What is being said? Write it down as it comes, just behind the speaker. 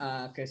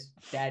because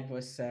dad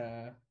was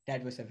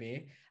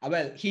away.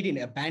 Well, he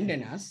didn't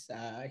abandon us.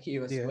 He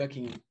was Yeah.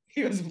 working.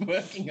 He was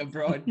working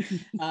abroad.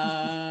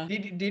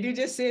 Did you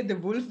just say the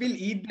wolf will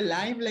eat the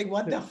lime? Like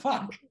what the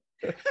fuck?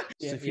 So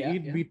Yeah, if you yeah,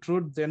 eat yeah.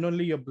 beetroot, then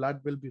only your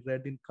blood will be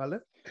red in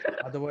color.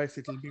 Otherwise,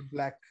 it will be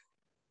black.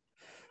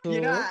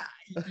 You know, So, I,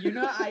 you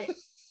know, I.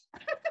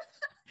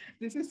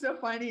 This is so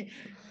funny.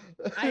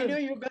 I know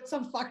you got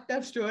some fucked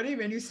up story.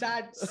 When you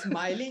start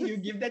smiling, you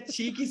give that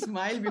cheeky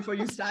smile before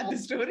you start the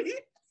story.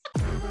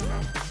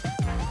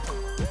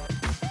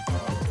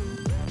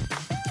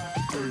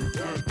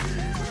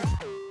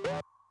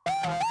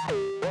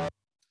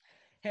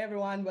 Hey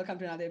everyone, welcome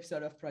to another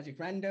episode of Project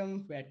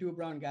Random, where two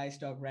brown guys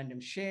talk random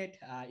shit.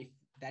 If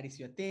that is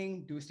your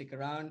thing, do stick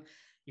around.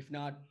 If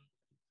not,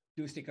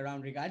 do stick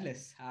around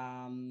regardless.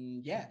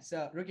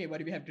 So Rookie, what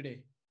do we have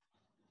today?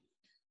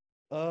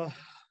 uh,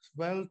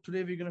 well,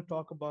 today we're going to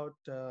talk about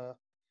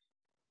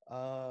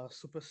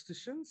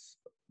superstitions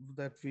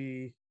that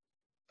we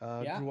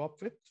Yeah. grew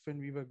up with when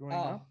we were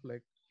growing up, Oh,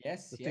 like the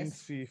yes, things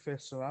yes. we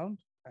faced around,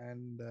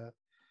 and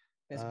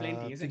There's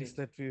plenty, isn't things it?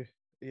 that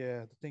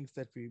the things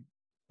that we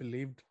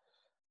believed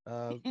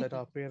that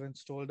our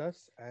parents told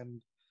us,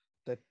 and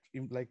that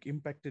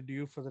impacted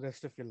you for the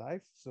rest of your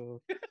life.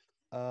 So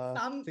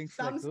things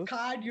Some like those.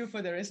 scarred you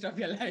for the rest of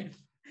your life.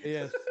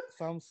 Yes,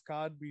 some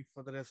scarred me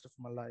for the rest of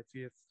my life.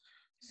 Yes.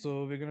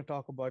 So we're going to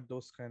talk about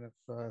those kind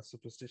of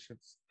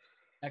superstitions.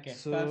 Okay,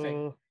 perfect.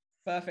 So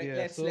Perfect.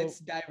 yeah, Let's so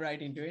dive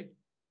right into it.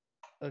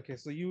 okay,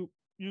 so you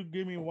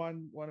give me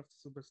one of the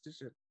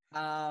superstition.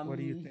 What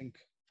do you Um, think?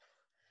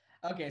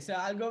 okay, so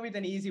I'll go with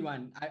an easy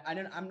one.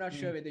 I'm not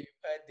sure Mm, whether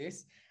you've heard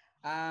this.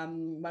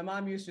 My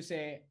mom used to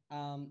say,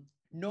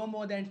 no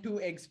more than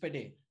two eggs per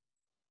day.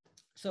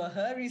 So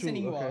her two.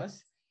 reasoning Okay.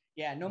 was,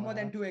 yeah, no more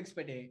than Uh-huh. two eggs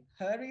per day.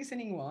 Her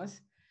reasoning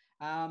was,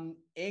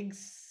 eggs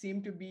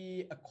seem to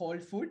be a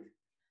cold food.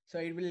 So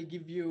it will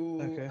give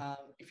you, Okay.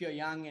 if you're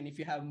young and if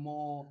you have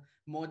more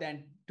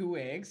than two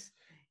eggs,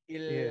 Yeah.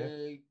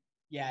 it'll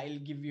it'll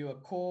give you a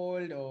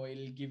cold or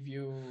it'll give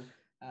you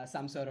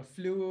some sort of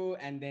flu,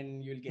 and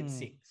then you'll get Hmm.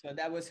 sick. So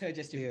that was her Yeah.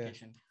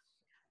 justification,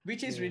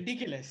 which is Yeah.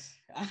 ridiculous.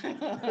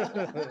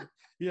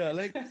 Yeah.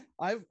 Like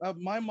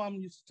my mom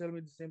used to tell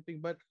me the same thing,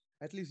 but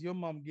at least your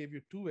mom gave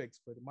you two eggs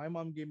per day. My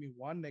mom gave me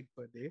one egg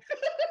per day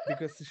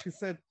because she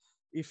said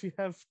if you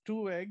have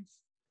two eggs,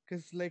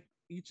 because like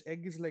each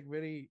egg is like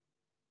very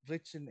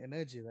rich in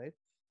energy, right?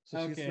 So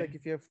she's like, Okay.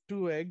 if you have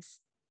two eggs,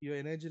 your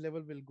energy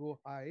level will go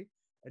high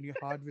and your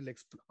heart will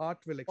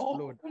Oh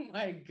explode.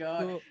 my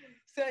God. So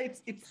So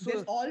it's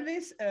there's so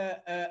always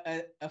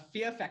a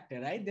fear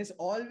factor, right? There's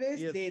always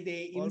yes,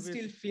 they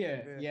instill always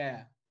fear. yeah,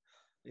 Yeah.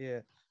 yeah.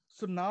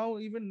 So now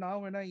even now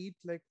when I eat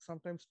like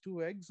sometimes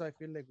two eggs, I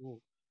feel like,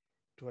 oh,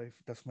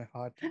 does my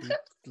heart beat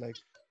like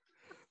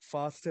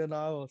faster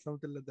now or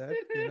something like that?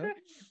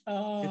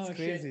 It's Oh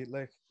crazy. shit.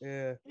 Like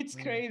yeah. It's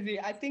Mm, crazy.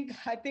 I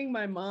think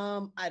my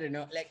mom, I don't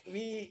know, like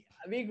we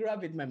grew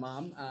up with my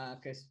mom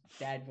because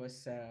dad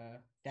was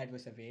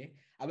away.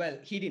 Well,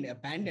 he didn't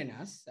abandon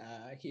us.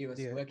 He was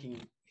yeah.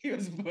 working he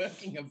was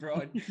working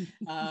abroad.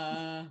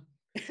 Uh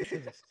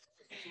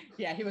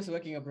yeah, he was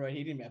working abroad.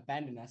 He didn't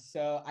abandon us.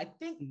 So I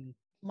think Mm,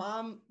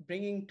 mom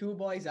bringing two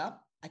boys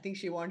up, I think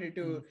she wanted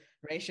mm, to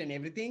ration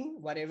everything,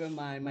 whatever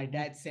my mhm,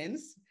 dad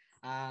sends.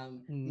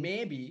 mm.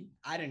 Maybe,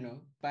 I don't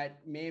know, but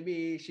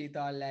maybe she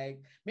thought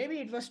like maybe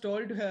it was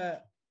told to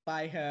her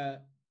by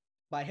her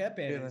by her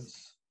parents.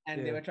 Parents.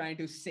 And they Yeah. were trying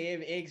to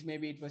save eggs.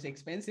 Maybe it was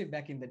expensive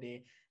back in the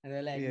day. And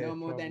they're like, Yeah, no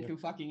more than probably. two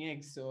fucking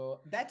eggs. So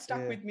that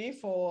stuck Yeah. with me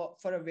for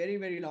a very,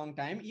 very long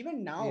time.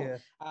 Even now, Yeah.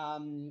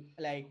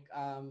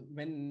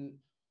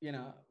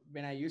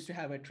 when I used to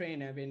have a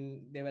trainer,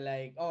 when they were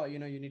like, oh, you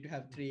need to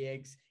have three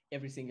eggs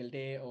every single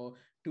day or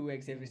two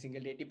eggs every Mm,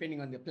 single day,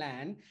 depending on the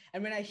plan.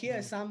 And when I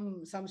hear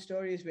mm, some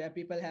stories where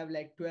people have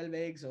like 12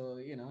 eggs or,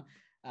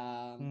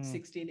 mm.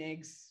 16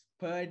 eggs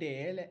per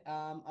day,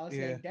 I was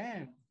Yeah. like,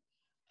 damn,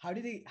 how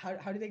did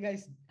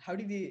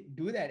they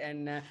do that?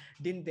 And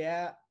didn't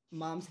their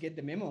moms get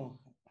the memo?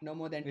 No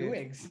more than two Yeah.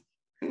 eggs.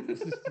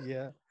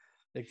 Yeah.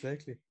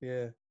 Exactly.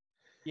 Yeah.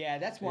 Yeah,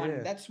 that's one.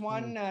 Yeah. That's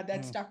one Mm, that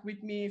mm, stuck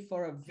with me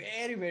for a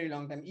very, very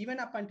long time. Even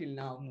up until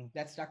now, mm,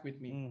 that stuck with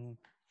me. mm.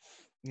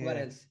 What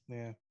Yeah. else?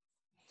 Yeah.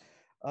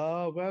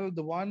 Well,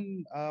 the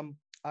one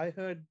I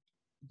heard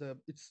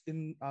it's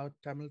in our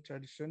Tamil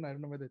tradition. I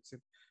don't know whether it's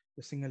in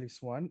the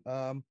Sinhalese one.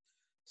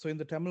 So in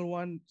the Tamil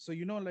one, so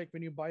like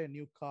when you buy a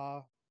new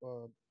car,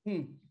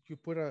 Hmm.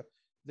 you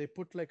they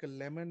put like a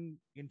lemon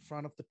in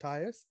front of the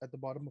tires at the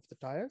bottom of the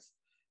tires,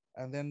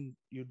 and then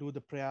you do the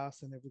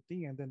prayers and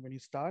everything, and then when you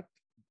start,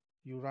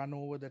 you run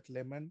over that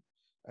lemon,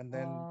 and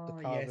then the Oh,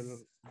 car will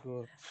yes.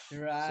 go.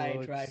 So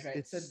Right, right, it's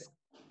right. So, it's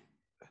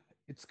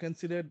it's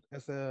considered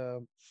as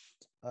a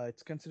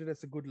it's considered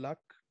as a good luck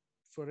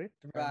for it,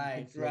 and right,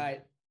 things like that.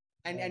 right.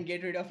 And And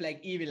get rid of like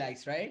evil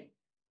eyes, right?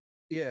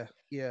 yeah,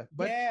 yeah,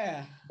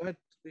 Yeah. but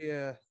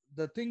yeah,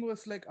 the thing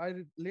was like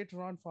I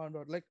later on found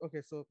out like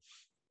okay, so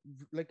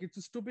like it's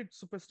a stupid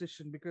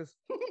superstition because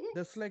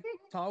there's like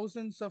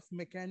thousands of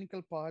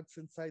mechanical parts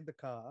inside the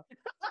car,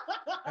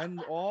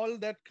 and all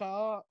that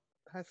car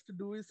has to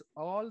do is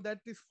all that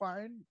is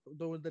fine.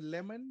 Though the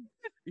lemon,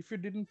 if you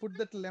didn't put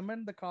that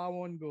lemon, the car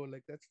won't go.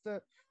 Like that's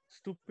the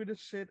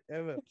stupidest shit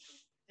ever.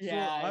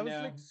 Yeah, So I I was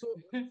know. like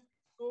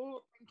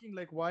so thinking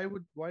like why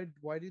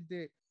did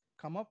they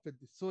come up with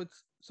this? So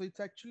it's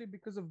actually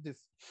because of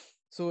this.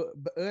 So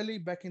early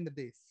back in the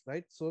days,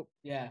 right? So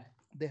Yeah.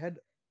 they had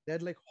they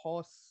had like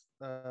horse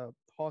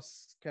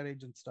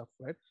carriage and stuff,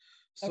 right?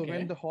 So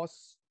when the Okay.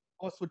 horse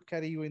would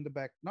carry you in the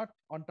back, not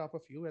on top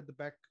of you, at the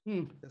back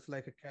Hmm. there's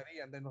like a carry,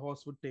 and then the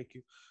horse would take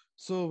you.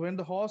 So when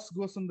the horse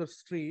goes on the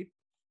street,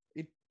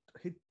 it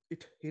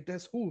it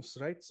has hooves,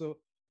 right? So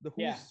the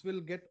Yeah. hooves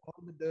will get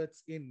all the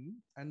dirts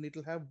in, and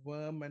it'll have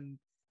worm and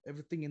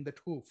everything in that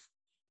hoof.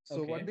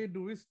 So what Okay. they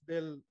do is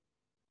they'll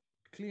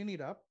clean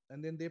it up,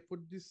 and then they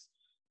put this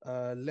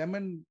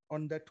lemon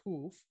on that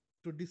hoof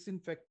to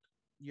disinfect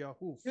your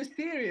hoof. You're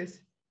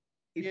serious?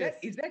 Yes,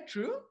 Is that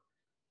true?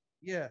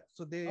 yeah.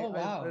 So they Oh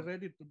I wow.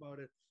 read it about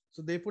it.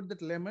 So they put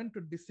that lemon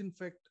to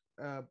disinfect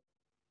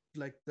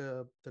like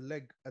the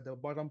leg at the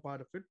bottom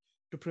part of it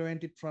to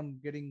prevent it from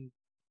getting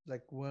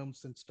like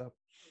worms and stuff.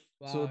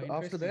 So Wow,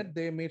 after interesting. that,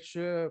 they made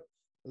sure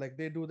like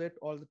they do that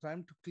all the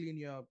time to clean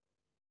your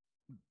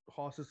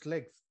horse's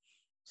legs.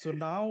 So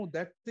now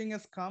that thing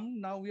has come.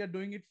 Now we are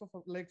doing it for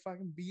like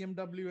fucking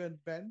BMW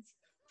and Benz.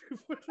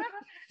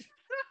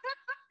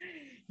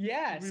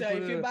 Yeah, We so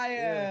put if you a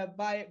yeah,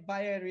 buy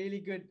a really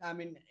good, I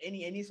mean,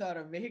 any sort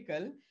of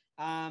vehicle,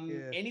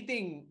 yeah,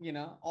 anything,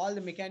 all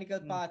the mechanical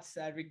mm, parts,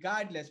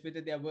 regardless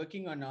whether they're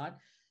working or not,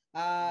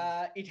 mm,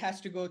 it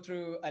has to go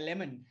through a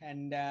lemon,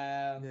 and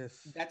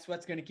yes, that's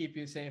what's going to keep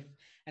you safe,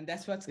 and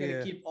that's what's going to yeah.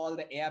 keep all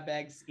the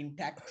airbags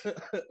intact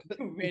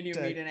when you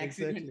meet Intact, an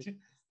accident. exactly.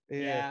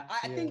 Yeah, Yeah,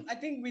 I yeah.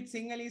 think with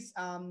Sinhalese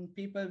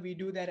people, we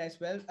do that as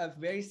well. A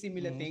very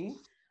similar Mm, thing,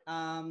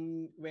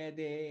 where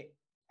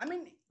I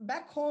mean,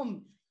 back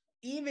home,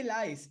 evil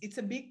eyes, it's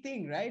a big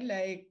thing, right?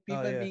 Like oh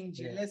people yeah, being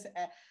yeah. jealous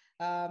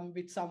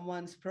with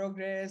someone's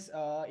progress,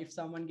 if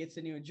someone gets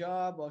a new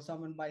job or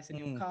someone buys a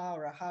new Mm,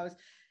 car or a house.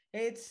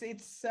 It's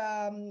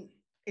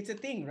a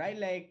thing, right?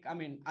 Like, I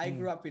mean, I mm,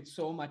 grew up with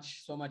so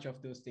much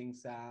of those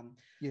things. I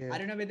yeah.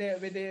 don't know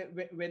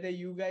whether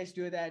you guys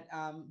do that.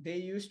 They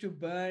used to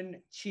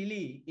burn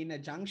chili in a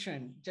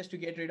junction just to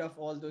get rid of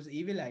all those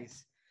evil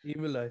eyes.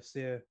 Evil eyes,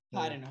 yeah,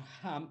 I yeah, don't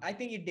know. I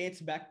think it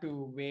dates back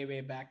to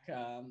way back.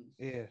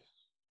 yeah.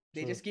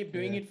 They True, just keep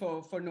doing yeah. it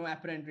for no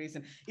apparent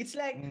reason.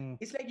 Mm,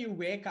 It's like you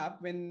wake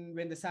up when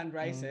the sun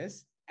mm,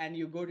 rises and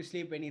you go to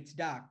sleep when it's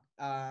dark.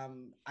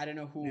 I don't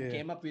know who yeah,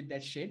 came up with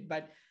that shit,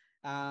 but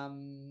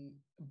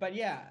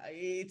yeah,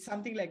 it's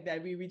something like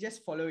that. We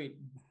just follow it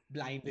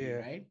blindly, yeah,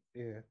 right?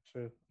 yeah.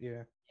 True,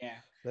 yeah. Yeah.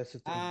 That's the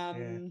thing.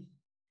 Yeah. Um,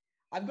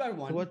 I've got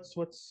So one.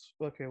 what's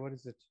okay? What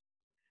is it?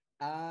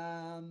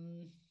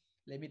 Um,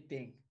 Let me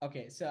think.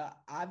 Okay, so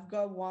I've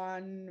got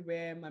one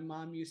where my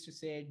mom used to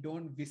say,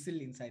 "Don't whistle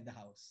inside the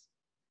house."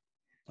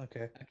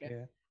 Okay, Okay.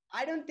 yeah,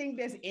 I don't think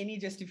there's any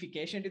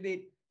justification to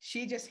it.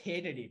 She just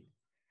hated it.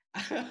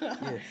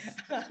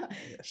 yes,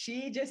 yeah,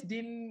 She just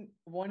didn't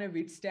want to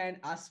withstand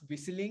us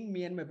whistling,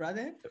 me and my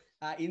brother,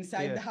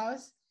 inside yeah. the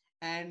house,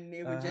 and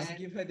it would Uh-huh. just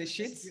give her the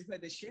shits.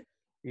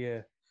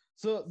 Yeah.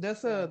 So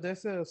So,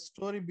 there's a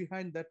story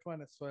behind that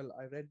one as well.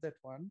 I read that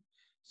one.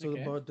 So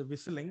okay. about the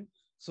whistling.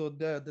 So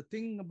the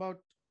thing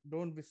about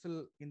don't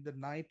whistle in the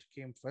night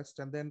came first,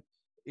 and then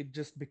it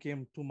just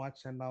became too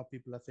much, and now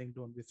people are saying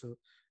don't whistle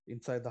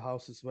inside the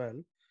house as well.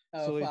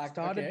 Oh, So fuck.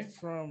 Okay.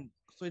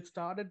 it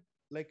started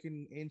like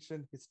in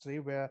ancient history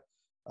where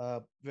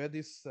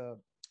this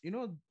you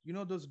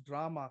know those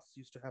dramas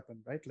used to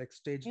happen, right? Like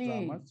stage Hmm.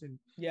 dramas in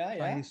Yeah, yeah.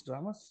 Chinese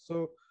dramas.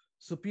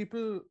 So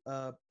people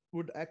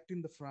would act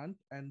in the front,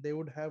 and they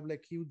would have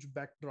like huge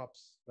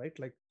backdrops, right?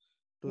 Like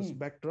those Hmm.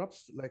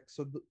 backdrops, like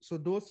so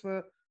those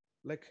were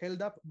like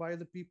held up by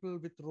the people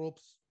with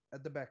ropes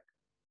at the back,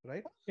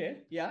 right?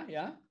 Okay. Yeah,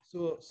 yeah.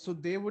 So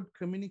they would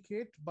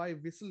communicate by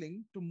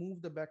whistling to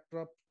move the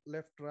backdrop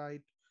left,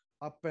 right,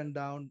 up and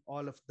down,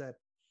 all of that.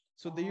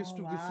 So they used Oh,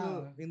 to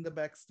whistle wow. in the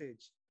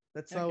backstage.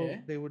 That's how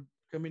Okay. they would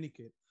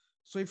communicate.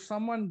 So if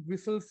someone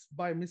whistles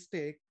by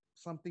mistake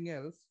something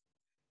else,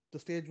 the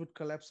stage would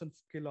collapse and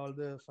kill all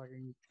the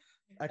fucking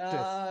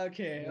actors,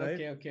 Okay,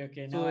 right?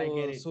 okay. Now I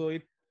get So it. so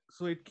it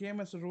so it came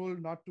as a rule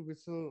not to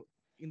whistle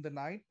in the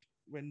night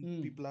when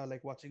Hmm. people are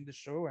like watching the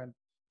show and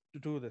to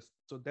do this.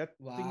 So that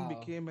thing Wow.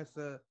 became as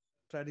a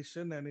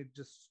tradition, and it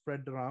just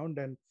spread around.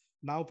 And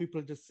now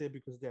people just say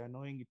because they're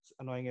annoying, it's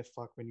annoying as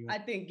fuck when you're I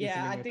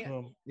whistling at think,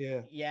 home.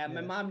 Yeah, yeah,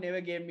 my yeah, mom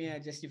never gave me a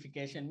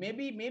justification.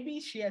 Maybe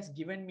she has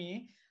given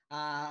me,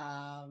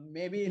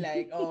 maybe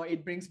like, oh,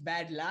 it brings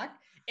bad luck.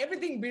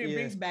 Everything yeah,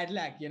 brings bad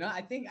luck, you know.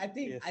 I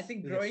yes,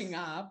 think growing yes.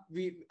 up,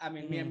 I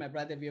mean, me and Mm, my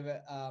brother, we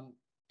were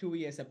 2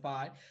 years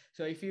apart.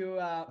 So if you,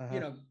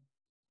 uh-huh.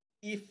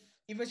 if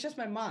it was just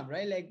my mom,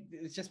 right? Like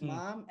it's just Mm,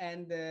 mom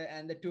and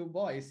the two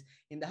boys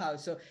in the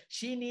house. So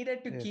she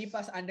needed to keep yes.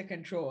 us under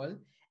control,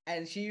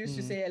 and she used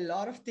to Mm, say a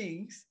lot of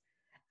things.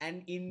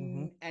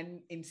 Mm-hmm.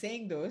 and in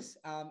saying those,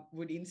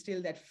 would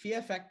instill that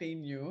fear factor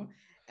in you,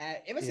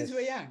 ever since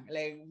we're Yes. young,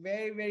 like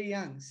very very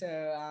young. So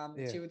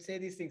Yeah. she would say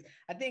these things.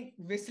 I think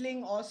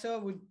whistling also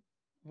would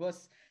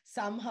was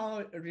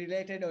somehow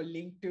related or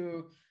linked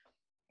to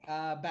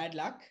bad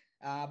luck.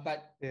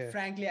 But Yeah.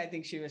 frankly, I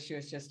think she was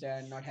just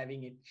not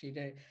having it.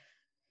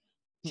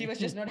 She was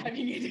just not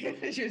having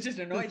it. She was just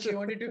annoyed. She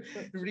wanted to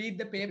read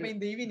the paper in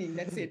the evening.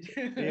 That's it.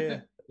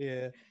 Yeah.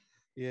 Yeah.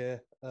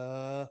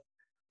 Yeah.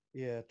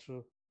 Yeah.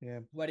 True. Yeah.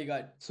 What do you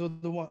got? So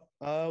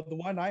the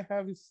one I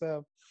have is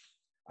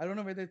I don't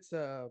know whether it's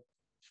a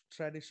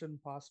tradition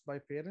passed by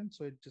parents,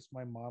 so it just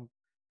my mom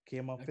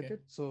came up with Okay.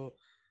 it.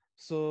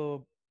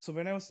 So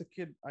when I was a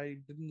kid, I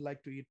didn't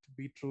like to eat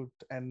beetroot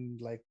and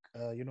like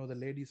the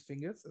ladies'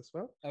 fingers as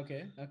well.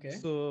 Okay. Okay.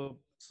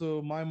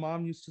 So my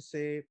mom used to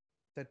say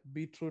that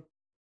beetroot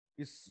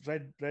is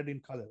red in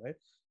color, right?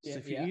 So Yeah.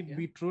 if you Yeah. eat Yeah.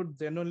 beetroot,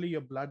 then only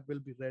your blood will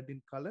be red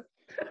in color.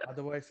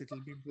 Otherwise,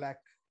 it'll be black.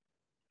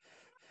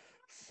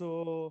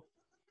 So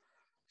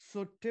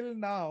so till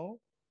now,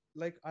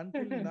 like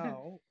until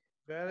now, Oh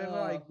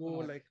fuck.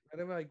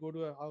 wherever I go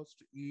to a house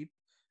to eat,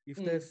 if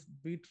Mm. there's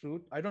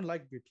beetroot, I don't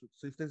like beetroot.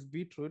 So if there's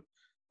beetroot,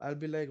 I'll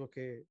be like,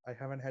 okay, I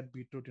haven't had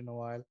beetroot in a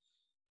while.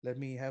 Let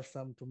me have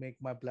some to make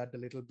my blood a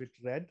little bit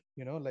red.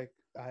 Like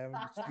I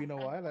haven't. It's been a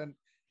while,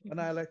 and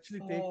I'll actually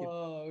take it.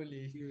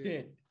 Holy Yeah.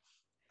 shit.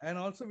 And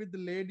also with the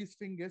ladies'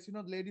 fingers,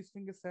 ladies'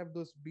 fingers have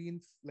those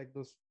beans, like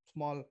those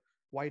small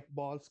white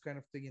balls kind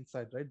of thing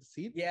inside, right? The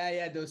seeds. Yeah.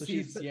 Yeah. Those So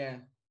she seeds. said, Yeah.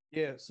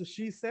 yeah. So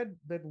she said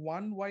that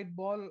one white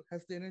ball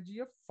has the energy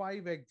of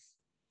five eggs.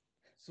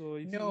 So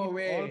if you No eat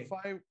way,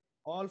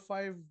 all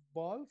five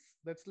balls,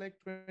 that's like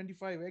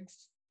 25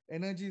 eggs.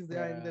 Energy is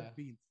there in that bruh.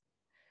 beans,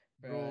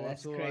 Bro, bro.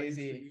 that's So I used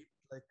to crazy. eat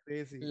like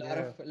crazy.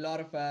 Lot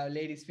of Yeah.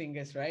 ladies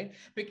fingers, right?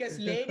 Because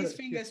ladies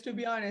fingers, to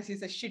be honest,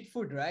 is a shit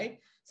food, right?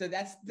 So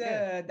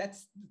Yeah.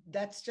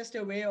 that's just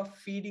a way of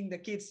feeding the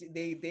kids.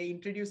 They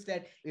introduce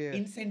that Yeah.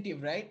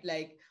 incentive, right?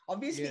 Like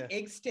obviously Yeah.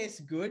 eggs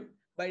taste good,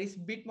 but it's a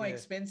bit more Yeah.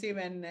 expensive,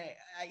 and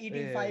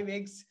eating Yeah. 5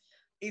 eggs,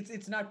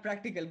 it's not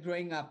practical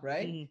growing up,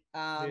 right? Mm.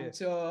 Yeah.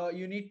 So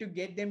you need to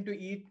get them to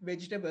eat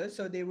vegetables,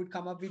 so they would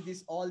come up with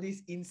this all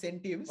these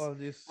incentives, All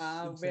these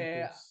where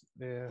incentives.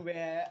 Yeah.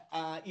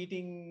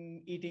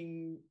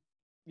 eating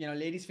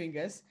ladies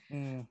fingers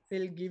Mm.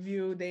 will give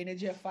you the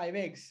energy of 5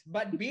 eggs.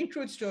 But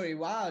beetroot story,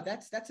 wow,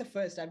 that's a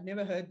first. I've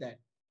never heard that.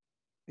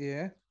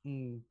 Yeah.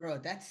 Mm. Bro,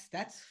 that's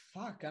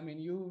fuck. I mean,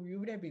 you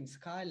would have been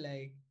scarred.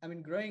 Like, I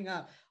mean, growing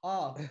up,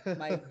 oh,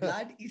 my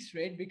blood is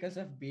red because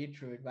of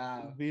beetroot.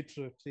 Wow.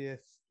 Beetroot. Yes.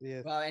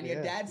 Yes. Wow, and your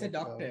Yeah. dad's a Like I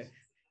doctor. was.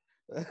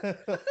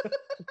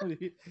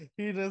 he,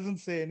 he doesn't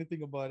say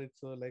anything about it,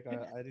 so like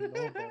I didn't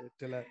know about it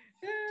till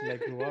I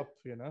grew up.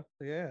 Yeah.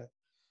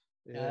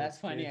 Yeah, Yeah. that's It's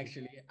funny crazy.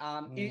 actually.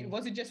 Mm.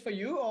 Was it just for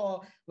you,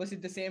 or was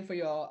it the same for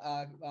your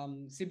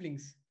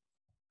siblings?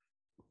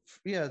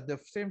 Yeah, the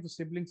same for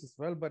siblings as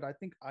well, but I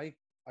think I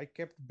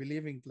kept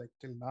believing like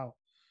till now.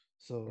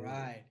 So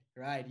Right,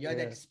 right. You're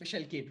yeah. that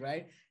special kid,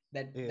 right?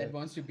 That Yeah.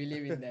 wants to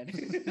believe in that.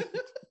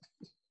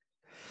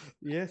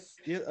 Yes,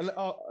 yeah.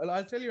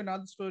 I'll tell you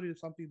another story,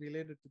 something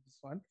related to this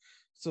one.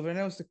 So when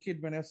I was a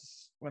kid, when I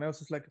was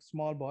just like a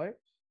small boy,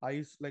 I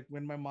used like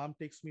when my mom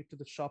takes me to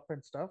the shop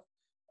and stuff,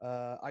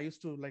 I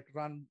used to like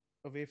run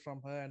away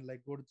from her and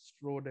like go to this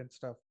road and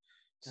stuff.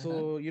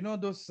 Uh-huh.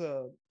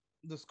 So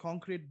those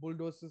concrete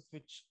bulldozers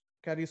which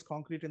carries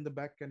concrete in the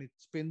back and it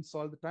spins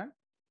all the time.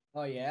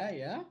 Oh yeah,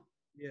 yeah.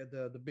 Yeah,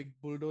 the big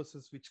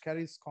bulldozers which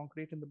carries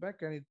concrete in the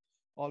back and it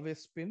always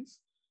spins.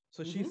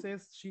 So she Mm-hmm.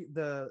 says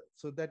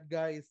so that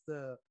guy is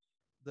the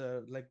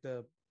like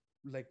the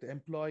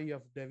employee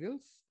of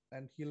devils,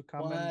 and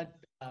What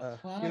the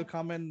he'll fuck?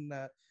 come and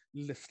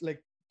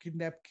like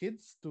kidnap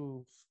kids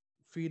to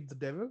feed the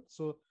devil.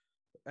 So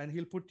and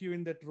he'll put you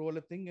in that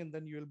roller thing and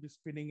then you'll be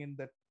spinning in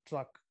that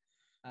truck.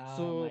 Oh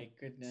so my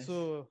goodness.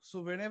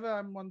 so whenever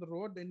I'm on the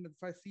road and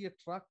if I see a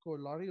truck or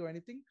lorry or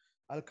anything,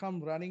 I'll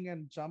come running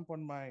and jump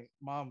on my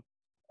mom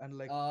and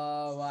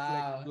Oh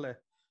wow.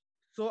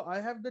 so I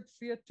have that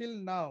fear till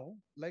now.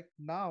 Like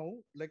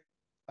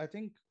I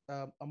think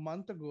a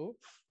month ago,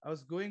 I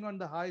was going on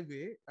the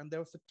highway and there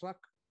was a truck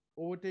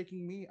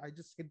overtaking me. I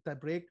just hit the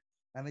brake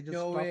and I just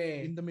No stopped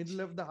in way. the middle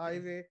of the Jesus.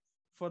 highway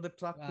for the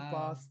truck to Wow.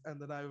 pass, and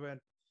then I went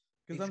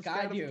because It I'm scared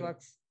scarred of you.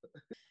 trucks.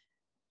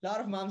 A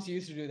lot of moms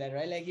used to do that,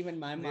 right? Like even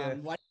my Yeah.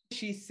 mom, what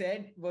she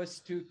said was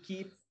to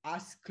keep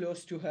us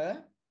close to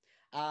her.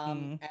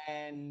 Mm,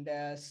 And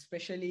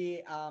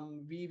especially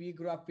we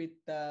grew up with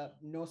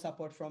no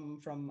support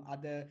from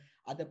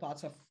other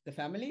parts of the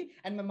family,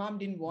 and my mom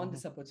didn't want the mm-hmm,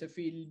 support, so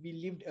we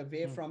lived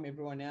away mm, from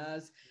everyone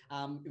else.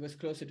 It was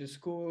closer to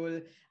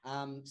school,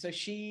 so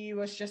she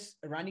was just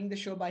running the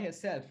show by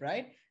herself,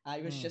 right?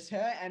 It was mm, just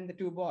her and the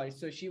two boys,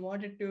 so she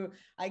wanted to,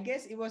 I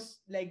guess it was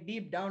like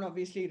deep down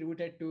obviously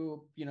rooted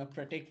to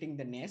protecting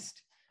the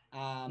nest.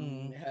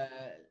 mm. Her,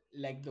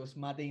 like those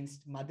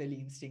motherly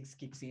instincts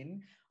kicks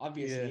in, Yeah.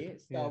 obviously.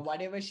 So Yeah.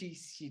 whatever she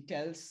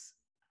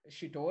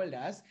told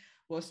us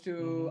was Mm-hmm,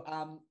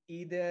 to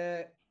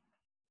either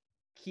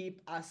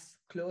keep us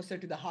closer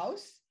to the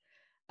house,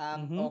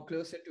 Mm-hmm. or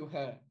closer to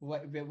her.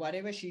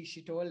 Whatever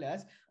she told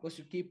us was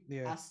to keep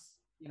Yeah. us,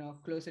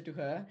 closer to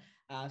her,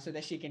 so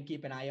that she can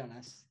keep an eye on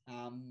us.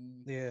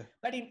 Yeah.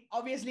 But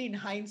obviously in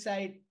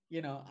hindsight,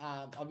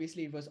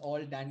 obviously it was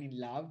all done in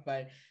love,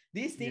 but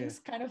these Yeah. things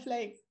kind of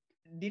like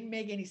didn't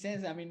make any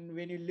sense. I mean,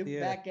 when you look Yeah.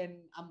 back,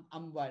 and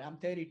I'm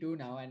 32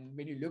 now, and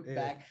when you look Yeah.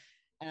 back,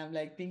 and I'm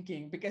like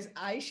thinking, because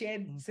I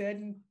shared Mm.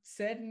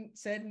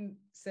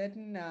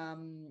 certain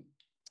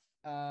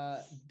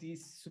uh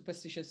these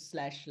superstitious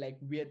slash like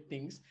weird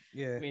things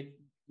Yeah.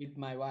 with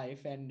my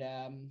wife, and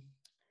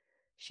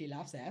she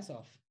laughs her ass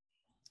off.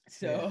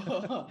 Yeah.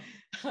 So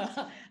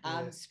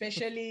Yeah.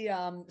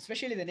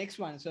 especially the next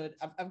one. So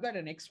I've got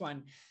a next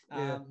one.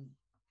 Yeah.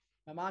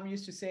 My mom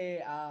used to say,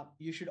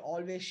 you should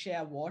always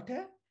share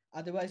water,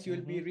 otherwise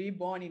you'll Mm-hmm. be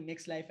reborn in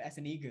next life as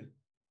an eagle.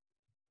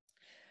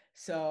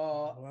 So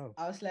Wow.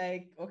 I was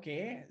like,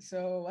 okay,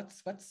 so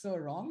what's so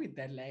wrong with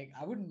that? Like,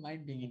 I wouldn't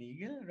mind being Mm. an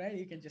eagle, right?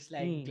 You can just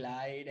like Mm.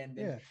 glide, and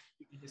then Yeah.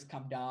 you can just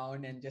come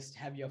down and just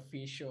have your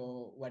fish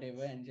or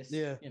whatever, and just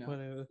Yeah.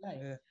 Whatever. fly.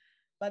 Yeah.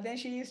 But then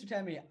she used to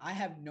tell me, I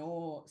have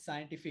no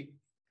scientific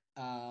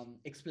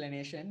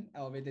explanation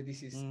or whether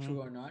this is Mm-hmm. true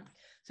or not.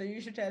 So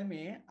you should tell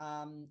me,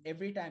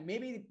 every time,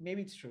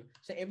 maybe it's true.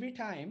 So every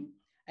time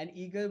an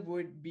eagle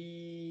would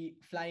be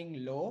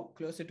flying low,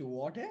 closer to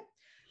water,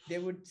 they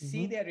would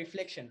see Mm-hmm. their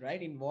reflection,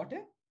 right, in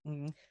water.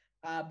 Mm-hmm.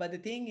 But the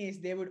thing is,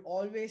 they would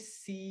always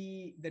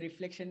see the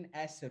reflection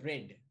as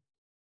red.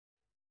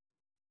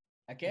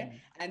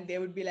 Okay, and they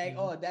would be like,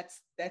 Mm-hmm. oh,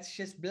 that's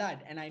just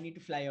blood, and I need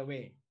to fly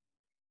away.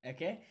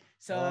 Okay,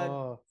 so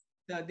Oh.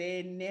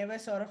 they never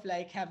sort of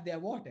like have their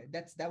water.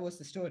 That was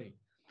the story.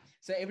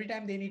 So every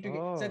time they need to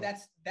get, so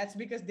Oh. that's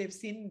because they've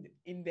seen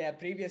in their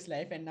previous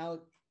life, and now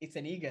it's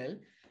an eagle.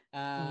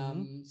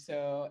 Mm-hmm.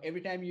 So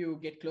every time you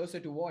get closer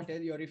to water,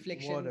 your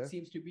reflection Water.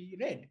 seems to be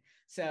red.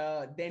 So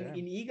then Damn.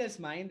 in eagle's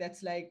mind,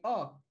 that's like,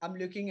 oh, I'm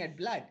looking at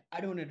blood,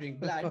 I don't want to drink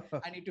blood,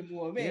 I need to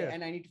move away, Yeah.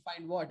 and I need to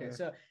find water. Yeah.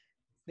 So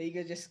the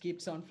eagle just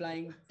keeps on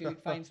flying till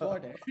it finds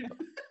water.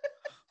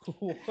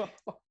 Wow.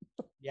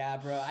 Yeah,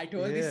 bro, I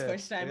told this Yeah.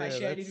 first time I Yeah.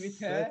 shared it with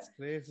her. That's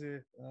crazy.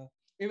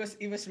 It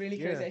was really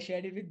crazy. Yeah. I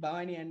shared it with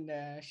Bhavani,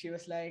 and she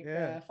was like,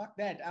 Yeah. "Fuck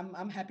that!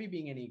 I'm happy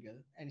being an eagle,"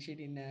 and she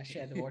didn't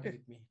share the water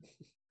with me.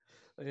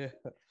 Yeah.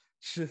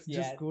 Just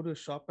Yeah, go to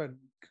shop and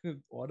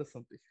order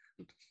something.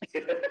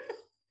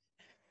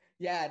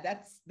 yeah,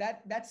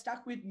 that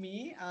stuck with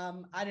me.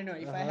 I don't know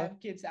if I Uh-huh. have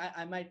kids,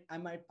 I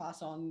might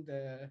pass on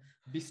the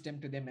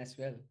wisdom to them as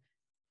well.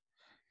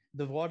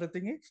 The water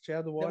thingy?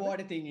 Share the The water?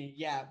 water thingy,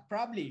 yeah,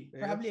 probably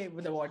Yeah. probably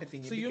with the water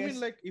thingy, So you mean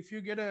because like if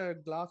you get a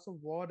glass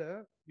of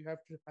water, you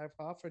have to have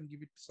half and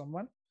give it to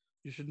someone?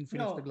 You shouldn't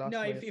finish the no, glass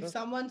no, by if yourself?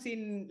 someone's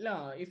in no,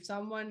 if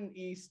someone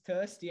is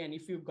thirsty and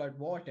if you've got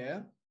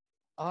water,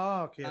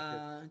 Ah, okay, okay,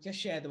 okay. just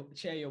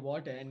share your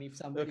water, and if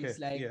Okay, somebody's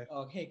like, yeah.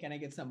 oh, hey, can I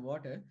get some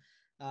water,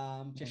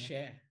 just Mhm.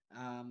 share.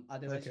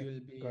 Otherwise Okay, you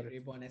will got be it.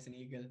 reborn as an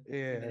eagle in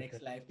Yeah, the okay.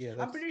 next life. Yeah, I'm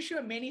that's pretty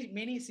sure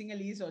many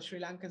Sinhalese or Sri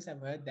Lankans have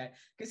heard that,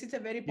 because it's a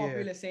very yeah.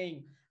 popular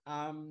saying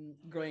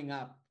growing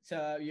up. So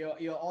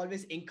you're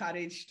always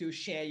encouraged to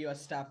share your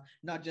stuff,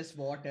 not just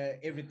water,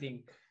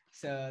 everything.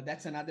 So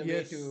that's another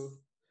way to. Yes,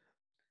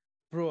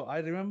 bro. I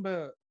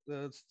remember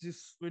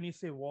just when you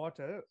say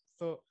water.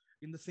 So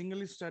in the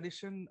Sinhalese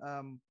tradition,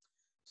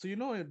 so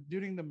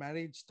during the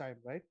marriage time,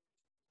 right?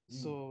 Mm.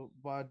 So,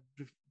 but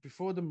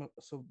before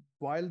so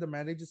while the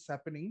marriage is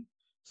happening,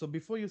 so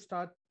before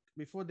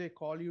they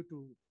call you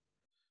to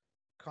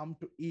come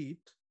to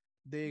eat,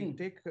 they Mm.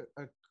 take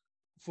a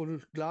full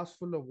glass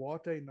full of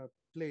water in a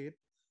plate,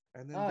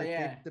 and then Oh they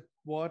yeah. take the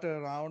water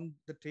around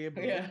the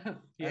table, Yeah. and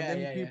Yeah, then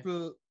yeah,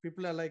 yeah.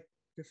 people are like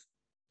just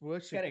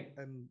worship Correct.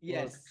 and or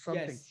Yes,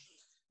 something. yes.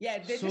 Yeah,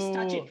 they just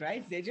touch it, So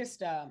right? They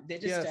just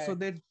yeah, so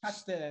they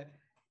touch the.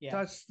 Yeah.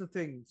 touch the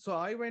thing. So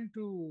I went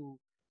to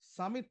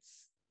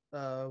Samit's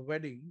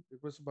wedding.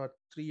 It was about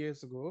 3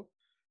 years ago,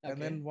 and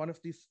Okay. then one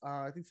of these,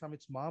 I think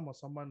Samit's mom or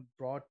someone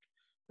brought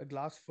a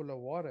glass full of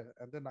water,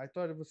 and then I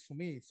thought it was for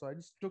me, so I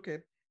just took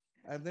it,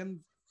 and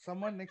then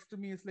someone next to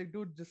me is like,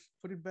 "Dude, just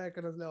put it back,"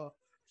 and I was like, "Oh,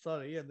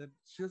 sorry," and then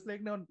she was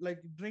like, "No,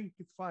 like drink,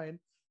 it's fine."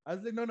 I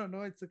was like, "No, no,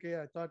 no, it's okay.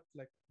 I thought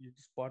like you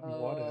just bought me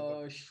water and then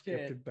Oh just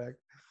kept shit. it back."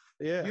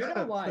 Yeah, You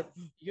know what?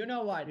 You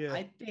know what? yeah,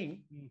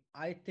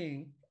 I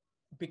think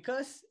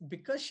because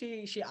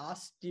she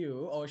asked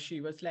you, or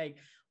she was like,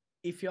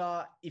 if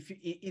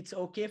it's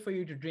okay for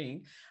you to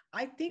drink.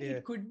 I think yeah,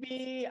 it could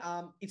be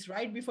it's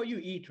right before you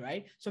eat,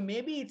 right? So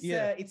maybe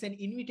yeah. it's an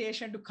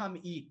invitation to come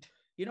eat.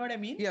 You know what I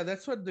mean?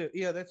 That's what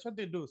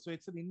they do. So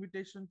it's an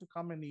invitation to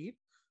come and eat.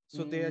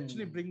 So they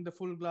actually Mm. bring the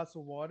full glass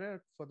of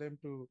water for them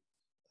to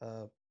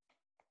uh,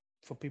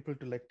 for people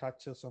to like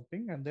touch or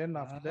something, and then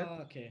after that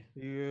Ah, okay.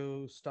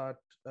 you start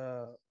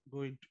uh,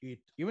 going to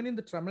eat. Even in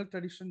the Tamil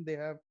tradition, they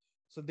have,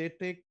 so they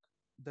take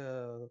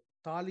the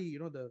thali,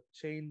 the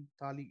chain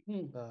thali.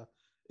 Hmm. Uh,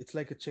 it's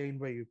like a chain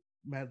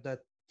where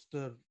that's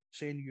the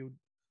chain you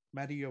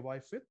marry your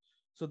wife with.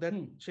 So that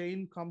Hmm.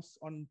 chain comes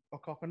on a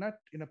coconut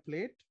in a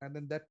plate, and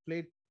then that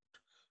plate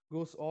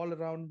goes all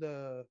around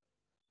the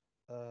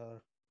uh,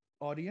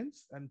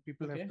 audience, and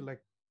people have to Okay.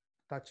 like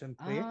touch and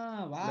pray.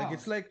 Ah, Like wow.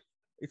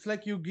 it's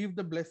like you give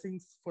the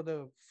blessings for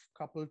the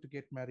couple to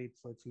get married.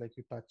 So it's like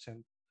you touch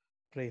and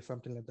pray,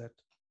 something like that.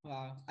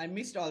 Wow. I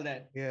missed all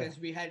that Yeah, because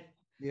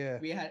yeah.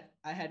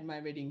 I had my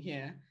wedding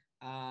here.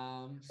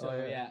 Oh So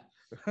yeah.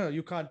 yeah.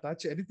 You can't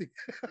touch anything.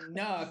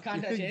 No, I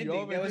can't touch Your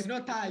anything. There was wedding,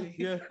 no thali.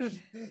 yeah.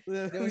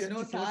 There We was had no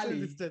to social thali.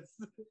 distance.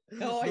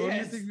 Oh, The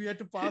only thing yes. we had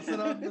to pass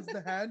around was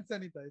the hand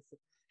sanitizer.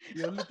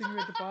 The only thing we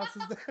had to pass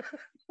is the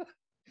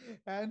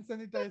hand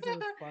sanitizer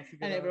was passing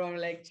And around. everyone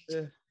like,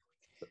 Yeah,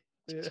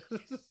 yeah, yeah.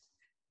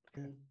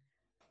 Mm.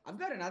 I've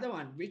got another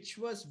one, which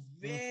was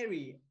Mm,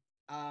 very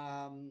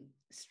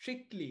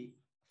strictly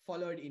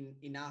followed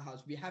in our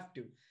house. We have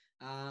to.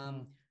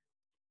 mm. Um,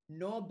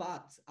 no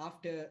baths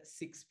after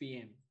 6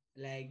 p.m.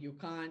 Like you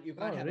can't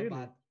Oh, have a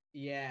bath. really?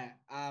 Yeah.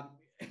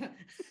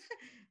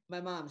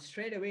 My mom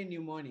straight away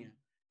pneumonia.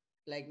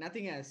 Like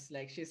nothing else.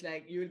 Like she's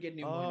like, you will get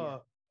pneumonia.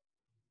 Oh,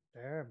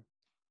 damn.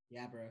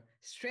 Yeah, bro.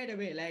 Straight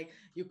away. Like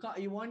you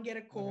won't get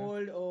a Uh-huh.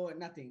 cold or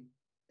nothing.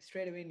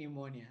 Straight away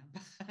pneumonia.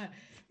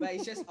 But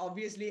it's just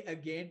obviously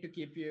again to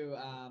keep you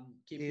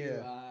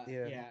Yeah,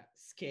 yeah, yeah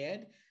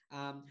scared.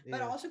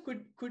 But yeah, also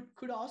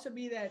could also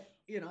be that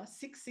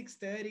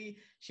 6:30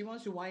 she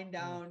wants to wind mm,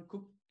 down,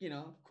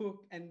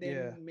 cook and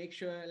yeah, then make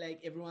sure like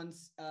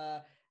everyone's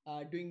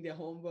doing their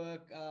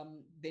homework,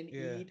 then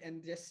yeah, eat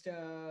and just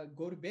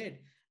go to bed.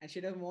 And she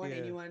doesn't want yeah,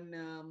 anyone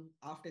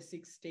after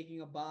 6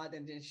 taking a bath,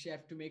 and then she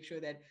have to make sure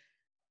that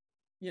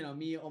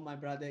me or my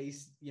brother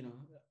is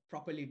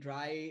properly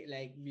dry,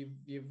 like we've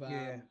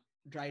yeah.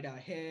 dried our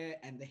hair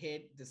and the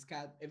head, the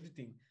scalp,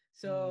 everything.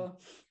 Mm, So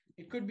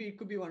it could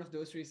be one of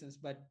those reasons,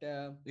 but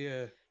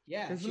yeah.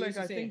 yeah, It's she like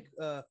used to say.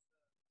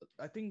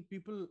 I think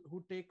people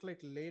who take like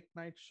late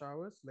night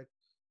showers, like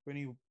when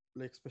you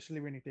like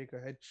especially when you take a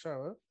head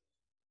shower,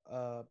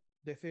 uh,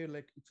 they say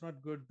like it's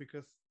not good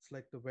because it's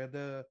like the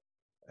weather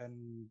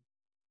and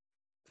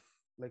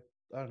like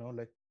I don't know,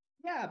 like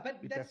Yeah,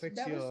 but it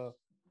affects your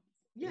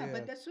yeah,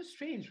 but yeah. that's so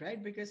strange,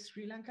 right? Because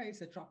Sri Lanka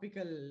is a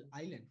tropical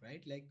island,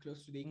 right? Like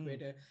close to the Mm,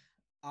 equator.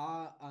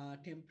 Our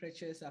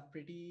temperatures are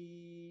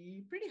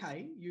pretty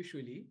high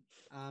usually.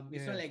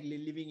 It's not yeah. like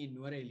living in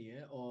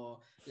Norelia or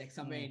like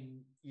somewhere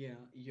Mm, in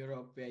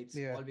Europe where it's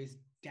yeah. always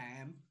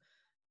damp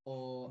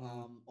or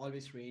Mm,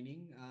 always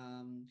raining.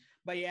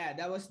 But yeah,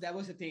 that was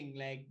the thing.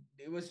 Like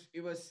it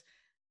was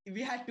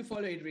we had to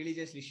follow it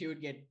religiously. She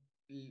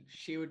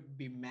would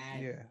be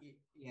mad. yeah.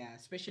 Yeah,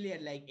 especially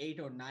at like 8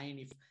 or 9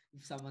 if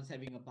someone's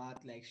having a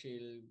bath, like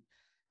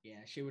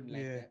she wouldn't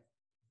like Yeah. that.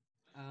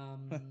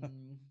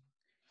 Um,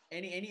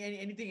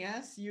 anything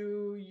else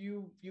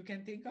you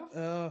can think of?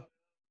 uh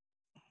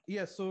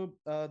yeah, so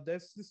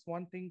there's this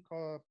one thing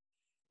called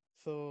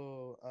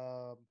so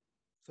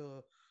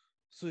so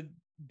so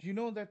do you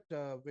know that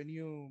when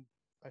you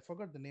I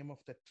forgot the name of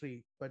that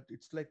tree, but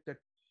it's like that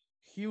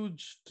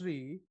huge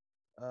tree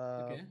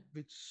Okay.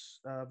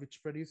 which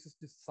produces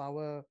this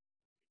sour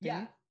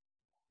Yeah, thingy.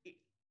 it,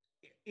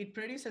 it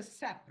produces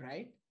sap,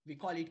 right? We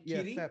call it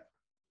Yeah, kiri. sap.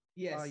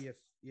 Ah, Yes. yes,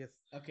 yes.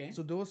 Okay.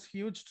 So those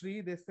huge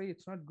tree, they say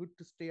it's not good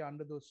to stay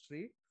under those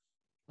tree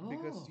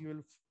because Oh,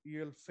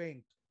 you'll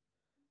faint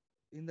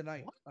in the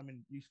night. what? I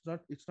mean, it's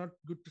not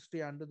good to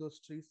stay under those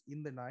trees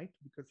in the night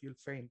because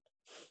you'll faint.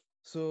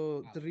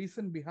 So Wow. the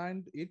reason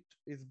behind it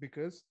is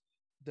because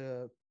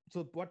the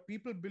so what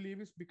people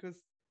believe is because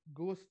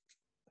ghosts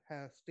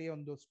have stay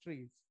on those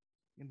trees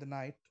in the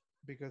night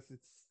because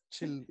it's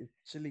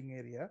chilling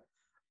area.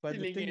 But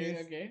the Chilling thing area.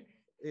 is, Okay.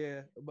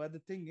 yeah, but the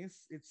thing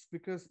is, it's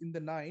because in the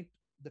night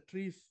the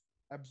trees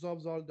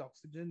absorbs all the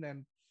oxygen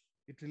and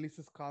it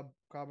releases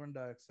carbon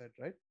dioxide,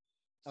 right?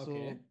 So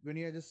Okay. when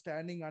you're just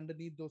standing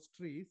underneath those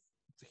trees,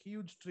 it's a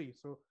huge tree,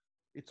 so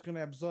it's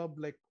gonna absorb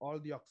like all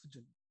the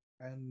oxygen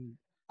and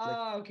like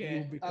Oh,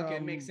 you okay. Okay.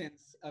 Makes become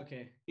sense.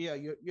 Okay. yeah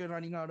you're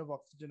running out of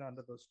oxygen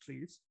under those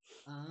trees.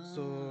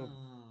 So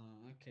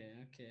Okay.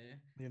 Okay.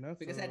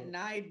 Because at so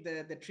night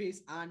the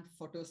trees aren't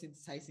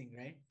photosynthesizing,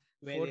 right?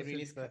 Where they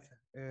release. photosynthesis.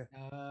 Yeah,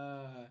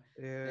 Oh,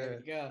 there yeah. we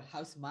go.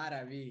 How smart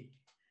are we?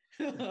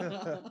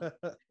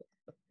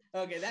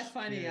 Okay, that's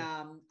funny. Yeah,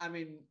 I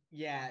mean,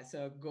 yeah,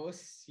 so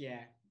ghosts,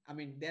 yeah. I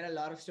mean, there are a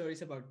lot of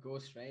stories about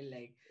ghosts, right?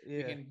 Like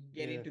we yeah, can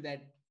get yeah. into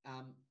that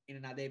in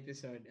another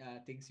episode,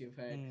 things you've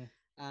heard.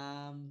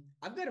 Mm,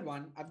 I've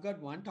got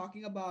one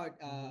talking about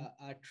mm-hmm.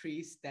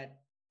 trees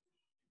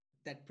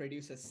that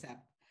produces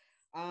sap.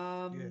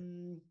 Yeah,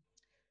 Um,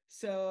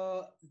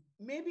 so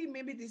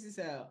maybe this is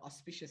a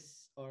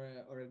auspicious or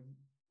a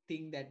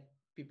thing that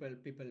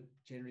people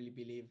generally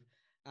believe.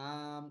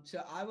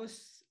 So I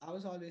was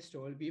always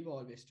told, we were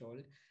always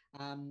told,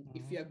 if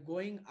mm-hmm. you're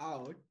going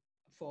out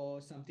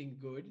for something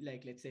good,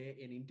 like let's say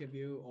an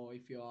interview, or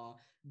if you're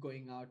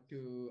going out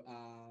to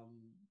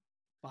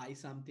buy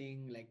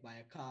something, like buy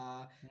a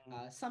car,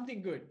 Mm,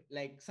 something good,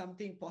 like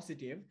something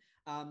positive,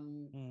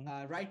 mm,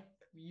 right,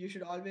 you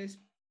should always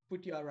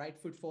put your right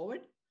foot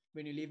forward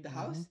when you leave the mm-hmm.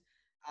 house.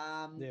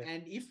 Yeah,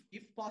 And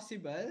if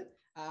possible,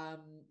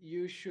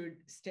 you should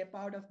step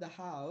out of the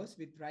house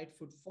with right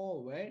foot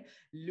forward,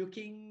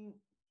 looking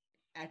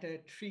at a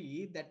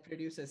tree that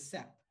produces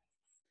sap.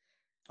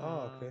 Oh,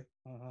 Uh, okay.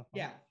 Uh-huh.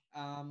 yeah.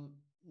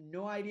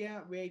 No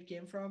idea where it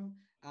came from.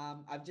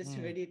 I've just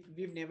Mm. heard it.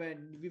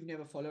 We've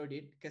never followed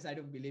it because I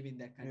don't believe in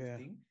that kind of Yeah.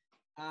 thing.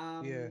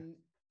 Yeah.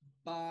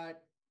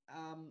 But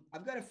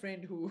I've got a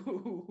friend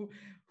who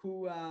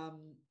who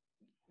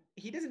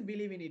he doesn't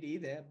believe in it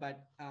either.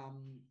 But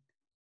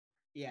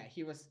yeah,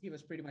 he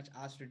was pretty much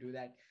asked to do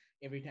that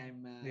every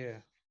time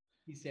Yeah.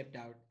 he stepped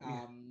out.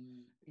 Yeah.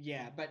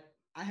 Yeah, but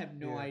I have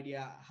no Yeah.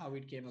 idea how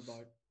it came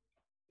about.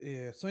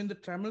 Yeah. So in the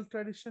Tamil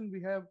tradition,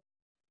 we have,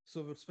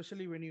 so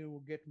especially when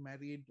you get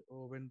married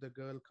or when the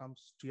girl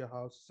comes to your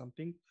house,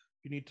 something,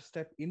 you need to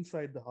step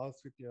inside the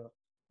house with your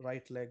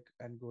right leg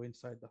and go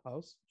inside the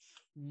house.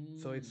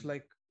 So it's Mm,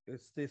 like,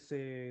 it's, they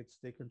say, it's,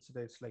 they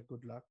consider it's like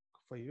good luck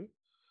for you.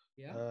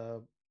 yeah.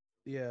 Uh,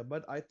 yeah,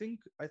 but I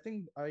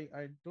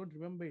don't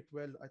remember it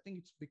well. I think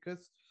it's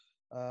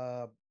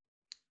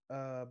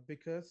uh,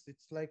 because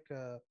it's like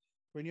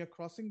when you're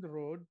crossing the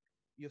road,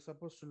 you're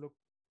supposed to look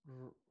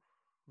r-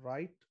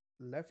 right,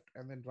 left,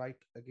 and then right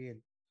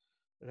again,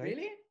 right?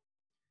 Really?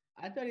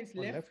 I thought it's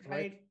Or left, left,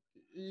 right. right,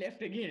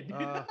 left again.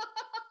 Uh,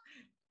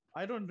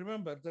 I don't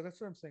remember. That's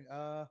what I'm saying.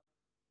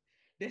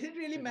 Does it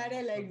really Okay, I'm matter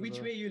just on like the which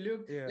road. way you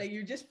look? Yeah, Like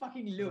you just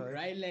fucking look, right.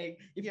 right? Like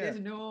if Yeah, there's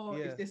no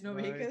if yeah, there's no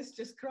right. vehicles,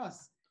 just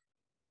cross.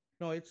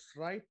 No, it's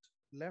right,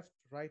 left,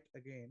 right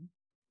again.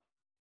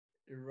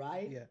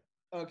 Right. Yeah,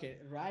 Okay.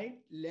 Right,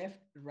 left,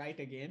 right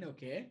again.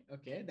 Okay.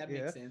 Okay. That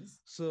yeah. makes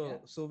sense. Yeah.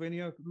 So when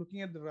you're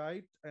looking at the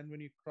right and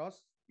when you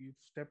cross, you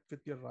step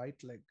with your right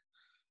leg.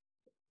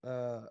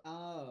 Uh,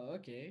 Oh,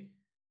 okay.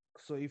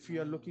 so if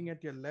you are looking Oh.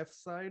 at your left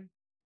side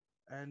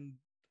and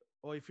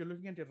or if you're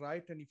looking at your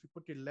right and if you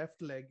put your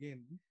left leg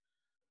in,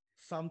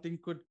 something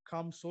could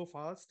come so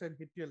fast and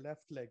hit your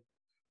left leg.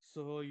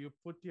 So you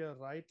put your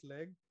right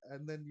leg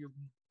and then you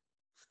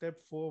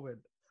step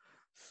forward.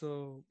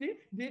 So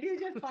Did you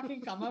just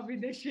fucking come up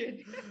with this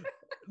shit?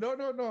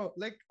 no.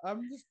 Like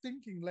I'm just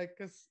thinking, like,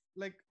 cause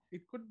like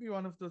it could be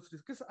one of those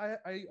reasons. Cause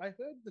I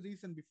heard the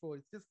reason before.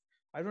 It's just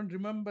I don't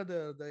remember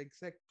the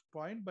exact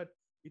point, but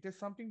it has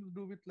something to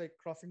do with like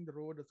crossing the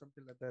road or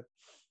something like that.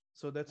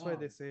 So that's why Oh.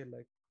 they say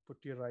like put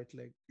your right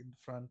leg in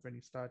front when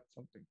you start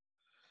something.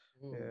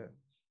 Oh. Yeah,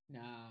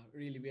 Nah,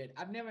 really weird.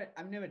 I've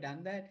never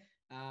done that.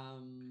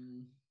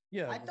 Um,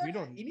 yeah. I thought We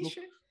don't look.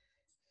 initially,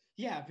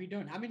 yeah, we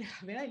don't. I mean,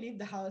 when I leave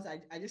the house,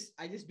 I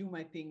just do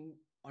my thing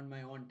on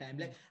my own time.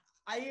 Mm, Like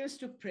I used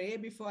to pray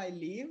before I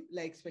leave,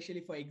 like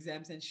especially for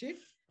exams and shit.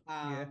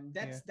 yeah,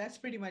 That's yeah. that's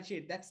pretty much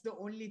it. That's the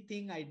only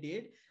thing I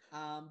did.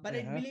 But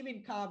I Uh-huh. believe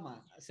in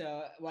karma. So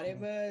Mm,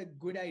 whatever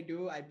good I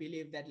do, I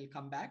believe that will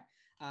come back.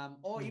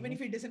 Or even mm-hmm.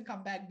 if it doesn't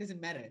come back,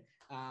 doesn't matter.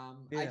 I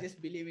Yeah.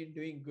 just believe in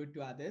doing good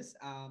to others.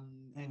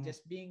 And Mm-hmm.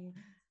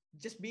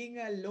 just being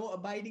a law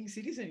abiding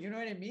citizen. You know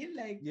what I mean?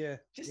 Like Yeah,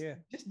 just yeah.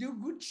 just do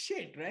good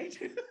shit, right?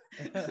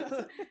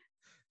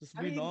 Just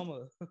I be mean,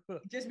 normal.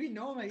 just be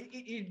normal.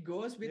 It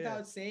goes Yeah.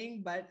 without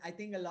saying, but I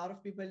think a lot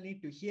of people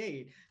need to hear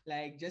it.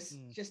 Like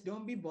Mm, just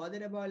don't be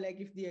bothered about like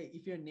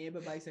if your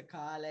neighbor buys a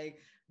car, like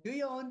do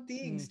your own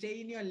thing, mm, stay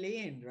in your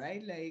lane,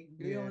 right? Like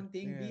do your yeah, own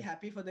thing, be yeah.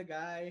 happy for the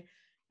guy,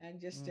 and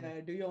just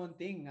Mm, do your own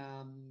thing.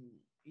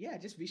 Yeah,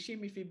 just wish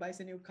him if he buys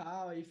a new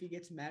car or if he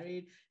gets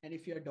married, and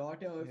if your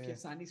daughter or if yeah. your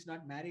son is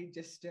not married,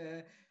 just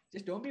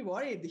don't be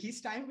worried. His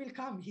time will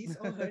come. His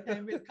or her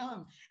time will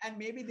come, and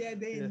maybe they're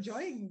Yes.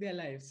 enjoying their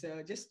life.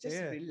 So just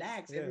Yeah.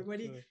 relax. Yeah.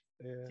 Everybody True.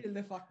 Yeah. chill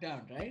the fuck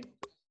down, right?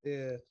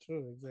 Yeah.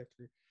 True.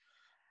 Exactly.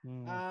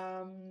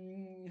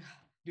 Mm,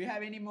 Do you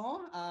have any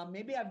more?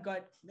 Maybe I've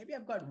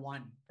got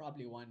one,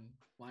 probably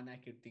one I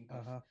could think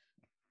of. uh-huh.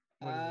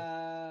 What is it?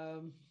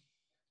 Um,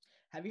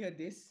 have you heard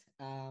this?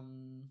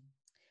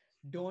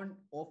 Don't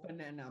open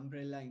an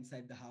umbrella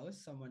inside the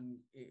house.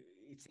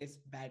 It says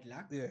bad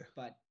luck, Yeah.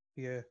 but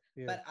Yeah.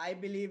 Yeah. I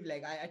believe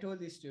like I told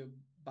this to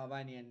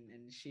Bhavani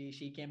and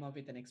she came up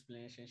with an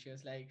explanation. She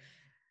was like,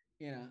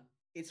 you know,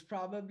 it's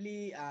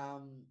probably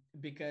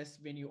because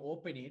when you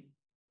open it,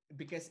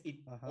 because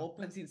it Uh-huh.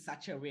 opens in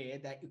such a way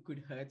that it could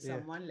hurt Yeah.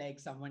 someone, like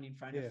someone in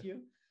front of Yeah.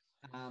 you.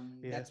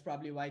 Yeah. That's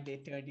probably why they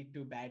turned it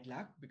to bad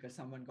luck, because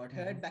someone got Mm-hmm.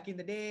 hurt back in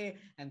the day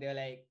and they're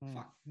like, Mm,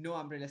 fuck, no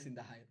umbrellas in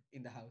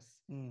the house,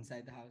 mm,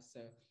 inside the house.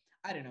 So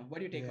I don't know. What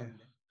do you take yeah. on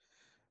that?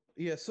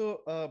 Yeah.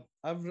 So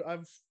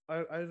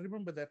I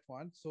remember that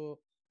one. So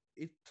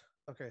it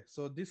okay.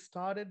 So this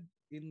started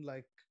in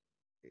like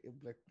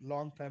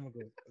long time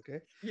ago.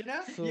 Okay. You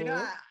know, you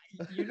know,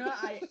 So you know,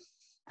 I.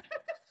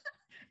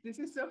 This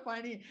is so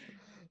funny.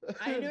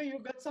 I know you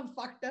got some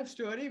fucked up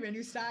story. When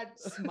you start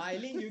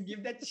smiling, you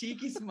give that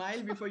cheeky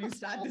smile before you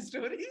start the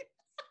story.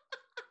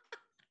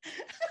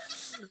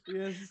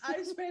 yes.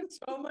 I spent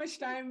so much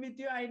time with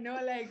you. I know,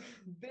 like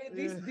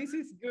this Yeah. this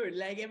is good.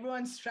 Like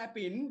everyone strap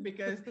in,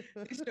 because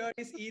this story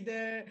is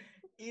either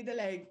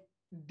like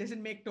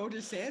doesn't make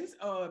total sense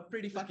or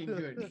pretty fucking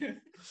good.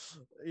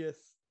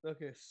 Yes.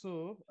 Okay.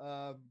 So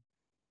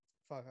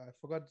fuck, I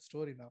forgot the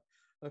story now.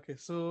 Okay.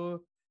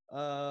 So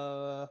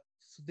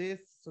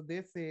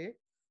they say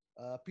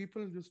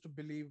people used to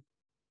believe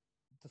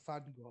the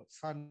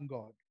sun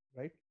god,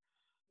 right?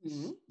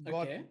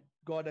 God, Okay.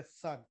 God as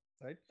sun,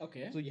 right?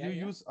 Okay. So Yeah. you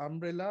Yeah. use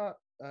umbrella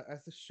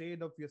as a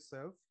shade of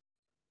yourself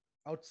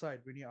outside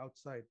when you're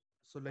outside.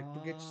 So like to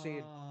get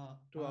shade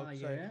to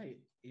outside. Yeah.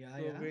 Yeah.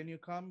 So Yeah. when you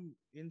come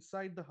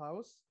inside the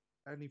house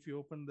and if you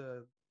open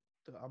the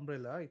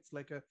umbrella, it's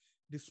like a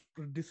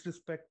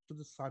disrespect to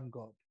the sun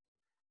god.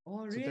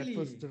 Oh, So that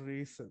was really? the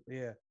reason.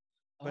 Yeah.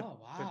 But Oh,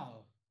 but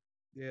wow.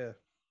 yeah,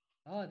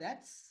 Oh,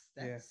 that's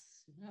yeah.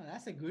 that's no,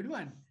 that's a good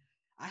one.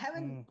 I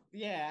haven't, Mm,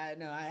 yeah,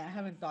 no, I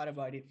haven't thought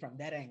about it from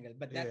that angle,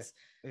 but yeah. that's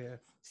Yeah.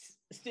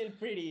 still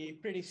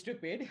pretty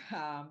stupid.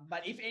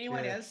 But if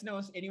anyone Yeah. else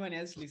knows, anyone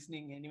else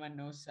listening, anyone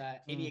knows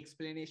any Mm,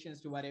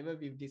 explanations to whatever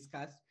we've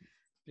discussed,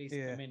 please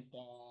yeah. comment.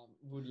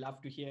 Would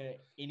love to hear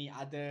any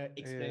other Yeah.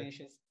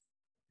 explanations,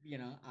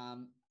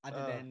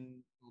 other Uh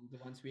than the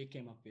ones we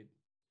came up with.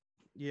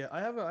 yeah. I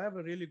have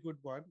a really good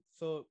one.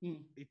 So Hmm.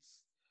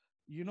 it's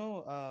you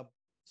know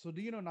so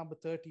do you know number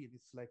 13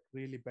 is like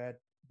really bad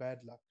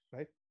luck,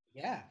 right?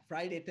 Yeah,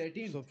 Friday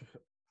 13th. So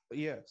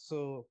yeah,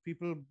 so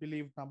people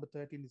believe number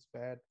 13 is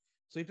bad.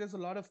 So it has a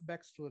lot of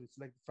backstories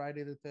like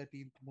Friday the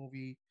 13th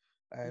movie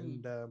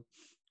Hmm. and uh,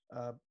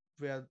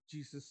 where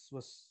Jesus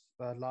was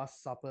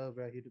last supper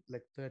where he did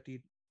like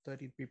 13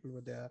 people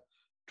were there,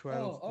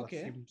 12 Oh, plus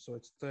okay. him, so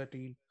it's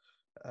 13.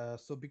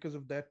 So because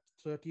of that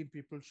 13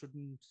 people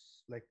shouldn't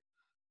like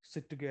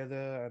sit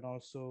together and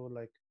also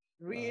like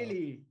uh,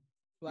 Really?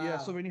 yeah,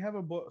 so Wow. when you have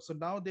a so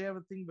now they have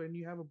a thing when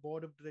you have a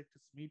board of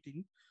directors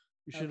meeting,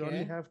 you should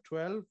only Okay. have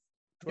 12,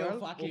 No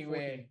 12 or fucking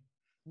 14. way.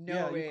 No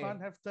Yeah, you can't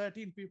way. have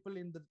 13 people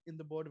in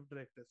the board of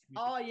directors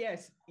meeting. Oh,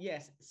 yes,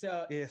 yes.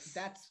 So Yes.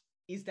 that's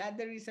is that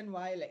the reason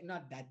why, like,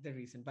 not that the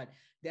reason, but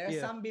there are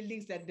Yeah. some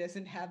buildings that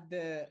doesn't have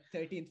the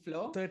 13th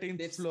floor. 13th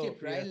They've floor.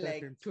 skipped, Yeah, right?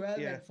 Like 13th. 12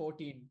 Yeah, and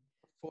 14.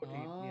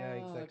 14. Yeah,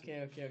 Oh, exactly.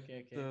 okay, okay,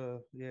 okay, okay.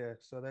 So yeah,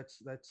 so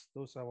that's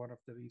those are one of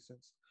the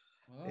reasons.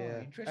 Oh,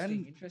 Yeah.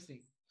 interesting, And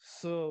interesting.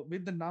 so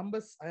with the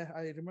numbers,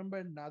 I remember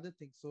another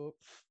thing. So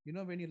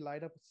when you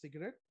light up a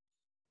cigarette,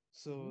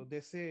 Mhm. so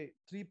they say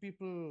three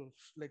people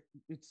like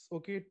it's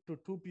okay to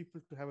two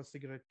people to have a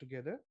cigarette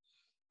together,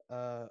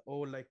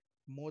 or like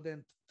more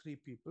than three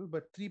people,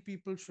 but three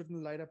people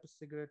shouldn't light up a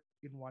cigarette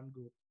in one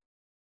go.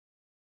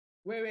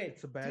 Wait.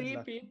 It's a bad Three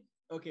luck. people.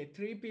 Okay,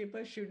 three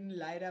people shouldn't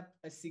light up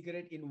a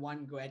cigarette in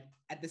one go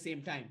at the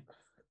same time.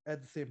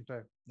 At the same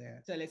time. Yeah.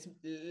 So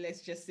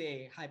let's just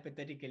say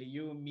hypothetically,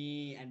 you,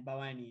 me, and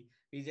Bhavani,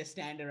 we just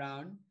stand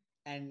around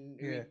and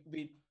Yeah.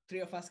 we three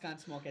of us can't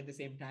smoke at the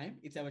same time.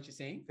 Is that what you're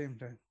saying? Same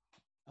time.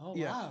 Oh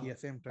Yeah. wow. Yeah.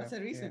 Same What's time.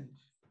 the Yeah. reason?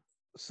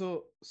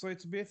 So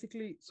it's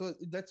basically, so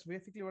that's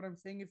basically what I'm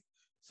saying.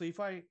 If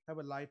I have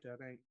a lighter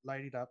and I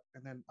light it up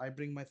and then I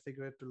bring my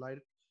cigarette to light,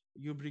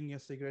 you bring your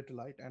cigarette to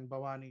light, and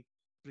Bhavani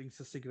brings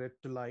a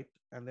cigarette to light,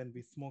 and then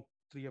we smoke,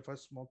 three of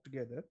us smoke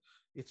together,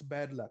 it's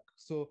bad luck.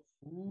 So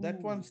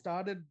that one Ooh.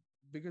 started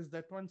because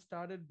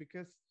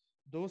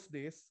those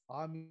days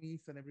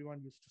armies and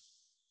everyone used to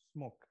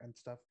smoke and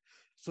stuff.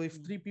 So if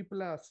Mm. three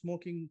people are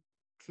smoking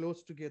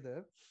close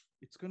together,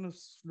 it's gonna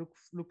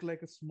look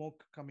like a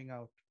smoke coming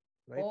out,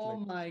 right? Oh Like,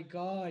 my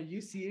God.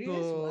 You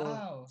serious? so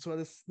Wow.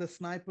 the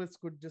snipers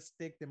could just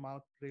take them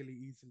out really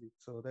easily.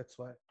 So that's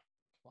why.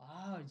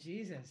 Wow,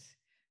 Jesus.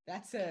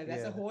 That's a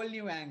Yeah, whole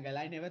new angle.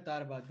 I never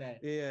thought about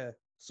that. yeah.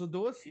 So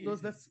those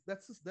Jesus.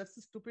 that's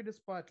the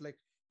stupidest part. Like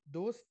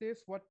those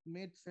days, what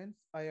made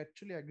sense? I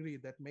actually agree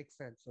that makes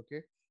sense.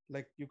 Okay,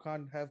 like you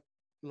can't have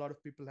a lot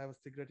of people have a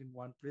cigarette in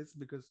one place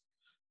because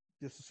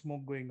there's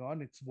smoke going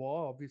on. It's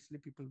war. Obviously,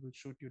 people will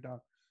shoot you down.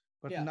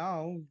 But Yeah.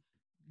 now,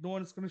 no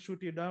one's gonna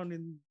shoot you down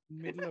in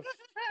middle of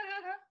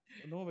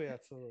nowhere.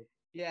 So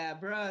Yeah,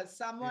 bro.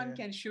 Someone yeah,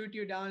 can shoot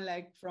you down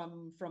like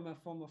from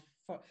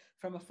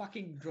a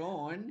fucking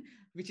drone,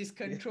 which is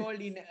yeah,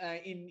 controlled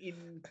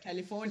in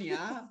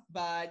California,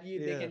 but they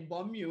yeah. can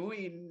bomb you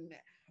in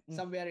Mm,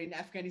 somewhere in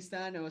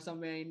Afghanistan or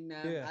somewhere in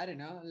yeah. I don't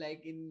know,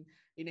 like in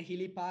a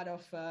hilly part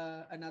of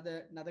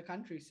another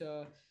country.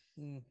 So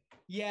Mm,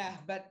 yeah,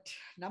 but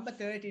number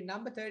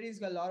 30's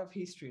got a lot of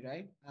history,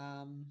 right?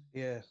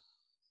 yeah,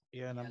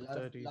 yeah, Yeah, number a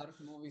 13. lot of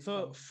movies So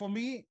from. for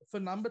me, so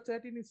number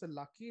 13 is a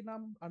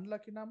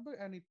unlucky number,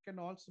 and it can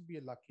also be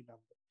a lucky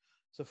number.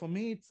 So for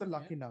me, it's a Okay,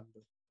 lucky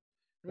number.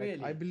 Like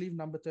I really, believe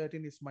number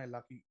 13 is my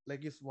lucky,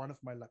 like is one of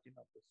my lucky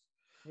numbers.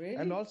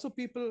 And really. also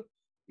people,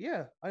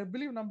 yeah, I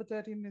believe number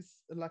 13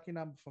 is a lucky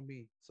number for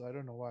me. So I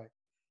don't know why.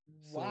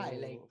 Why?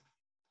 Like,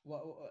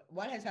 So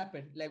what has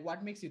happened? Like,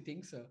 what makes you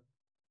think so?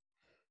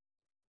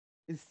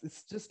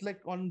 it's just like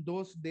on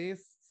those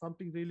days,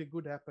 something really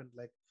good happened,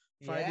 like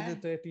Friday the Yeah,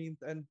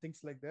 13th and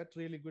things like that.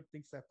 Really good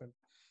things happen.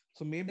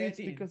 So maybe it's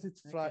 13. because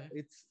Okay.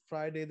 it's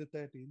Friday the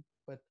 13th,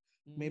 but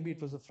maybe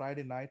it was Mm. a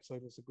Friday night, so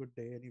it was a good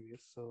day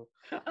anyways. So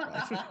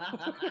I don't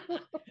know.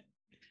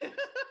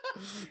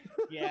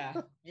 Yeah.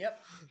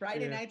 Yep.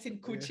 Friday Yeah, nights in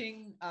yeah,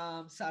 Kuching,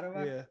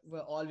 Sarawak yeah.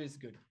 were always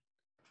good.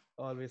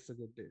 Always a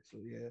good day. So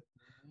yeah,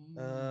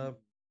 Mm. uh,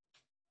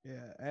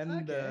 yeah,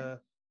 and Okay.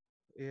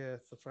 yeah,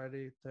 so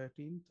Friday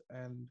 13th,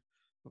 and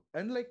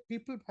like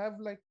people have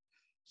like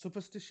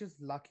superstitious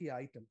lucky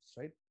items,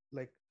 right?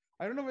 Like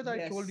I don't know whether I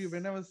told you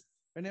when Yes. I was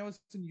when I was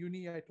in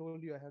uni, I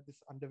told you I have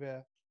this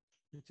underwear,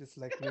 which is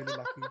like really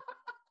lucky.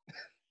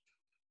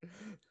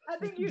 I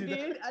think you Did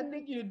did. I I?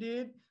 think you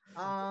did.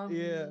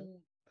 Yeah.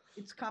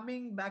 It's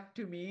coming back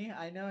to me.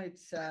 I know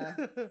it's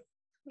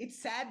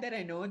sad that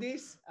I know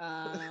this.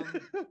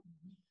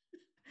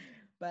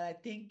 But I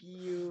think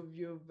you've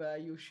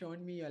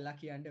shown me your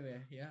lucky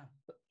underwear. Yeah.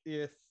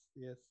 Yes,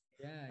 yes.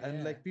 Yeah, And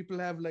yeah. like people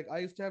have like I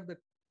used to have that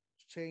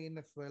chain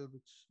as well,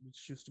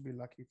 which used to be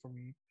lucky for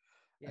me.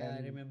 Yeah, I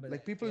And remember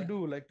like that. people Yeah.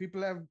 do, like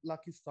people have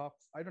lucky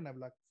socks. I don't have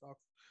lucky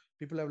socks.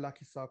 People have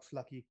lucky socks,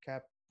 lucky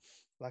cap,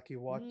 lucky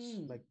watch.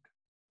 Mm. Like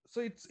so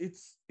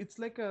it's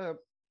like a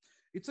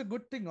it's a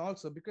good thing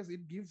also because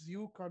it gives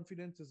you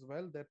confidence as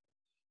well that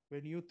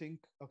when you think,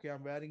 okay,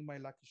 I'm wearing my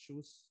lucky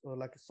shoes or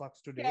lucky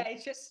socks Yeah, today,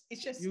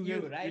 it's just you you,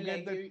 you right?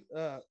 get Like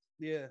that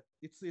you. yeah,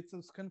 it's a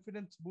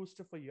confidence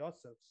booster for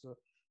yourself. So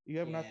you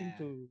have nothing Yeah.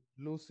 to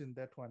lose in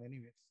that one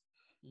anyways.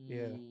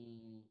 Yeah.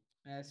 Mm,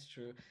 that's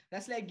true.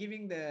 That's like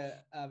giving the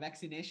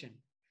vaccination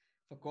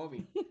for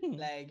COVID.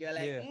 Like you're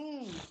like,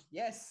 Yeah.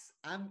 yes,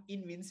 I'm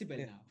invincible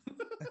Yeah.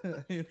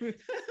 now. yeah.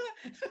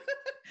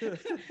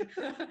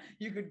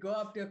 You could go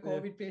up to a Yeah.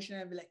 COVID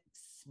patient and be like,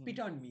 spit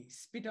Mm. on me,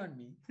 spit on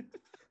me.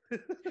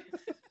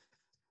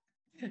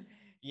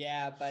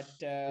 Yeah, but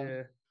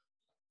Yeah.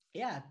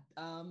 yeah.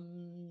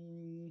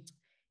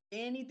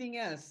 Anything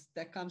else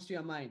that comes to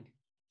your mind?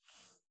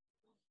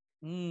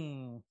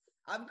 Mm.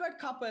 I've got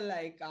couple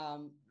like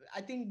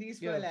I think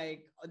these were Yeah.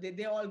 like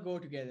they all go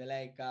together.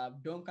 Like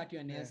don't cut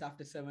your Yeah. nails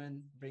after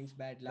 7 brings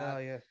bad luck.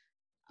 Yeah.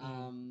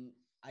 Mm.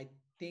 I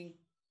think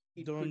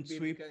it Don't could be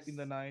sweep in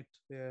the because night.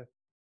 Yeah.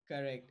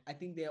 correct. I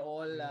think they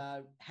all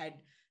Yeah.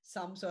 had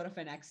some sort of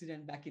an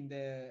accident back in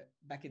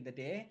the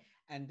day,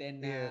 and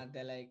then Yeah.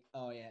 they're like,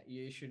 oh yeah,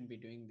 you shouldn't be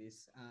doing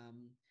this.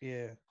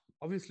 Yeah.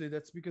 Obviously,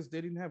 that's because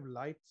they didn't have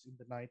lights in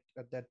the night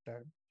at that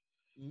time.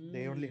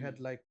 They only Mm, had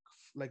like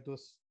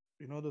those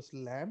those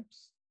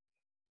lamps.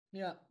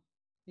 yeah,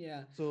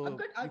 yeah. I've So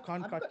got you I've,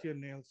 can't I've got cut your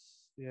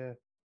nails. Yeah.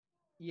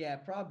 Yeah,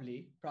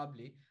 probably.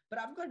 But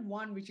I've got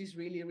one which is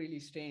really, really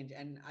strange.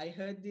 And I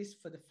heard this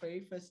for the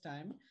very first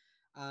time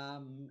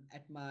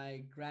at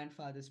my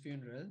grandfather's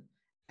funeral.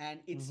 And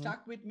it Mm-hmm.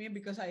 stuck with me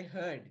because I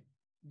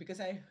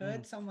Mm.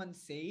 heard someone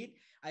say it.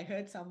 I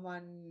heard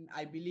someone,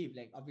 I believe,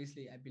 like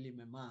obviously I believe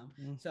my mom.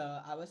 Mm. So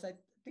I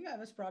think I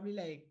was probably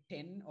like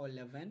 10 or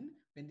 11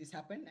 when this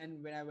happened.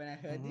 And when I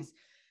heard Mm-hmm. this,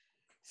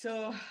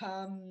 so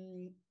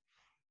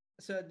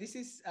this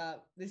is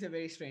a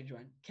very strange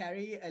one.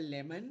 Carry a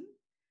lemon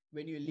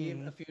when you leave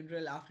Mm-hmm. a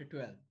funeral after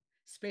 12,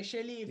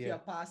 especially if Yeah.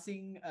 you're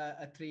passing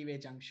a three-way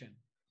junction.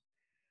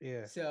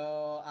 Yeah.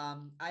 So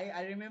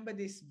I remember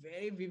this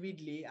very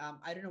vividly.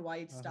 I don't know why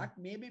it Uh-huh. stuck.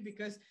 Maybe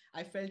because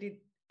I felt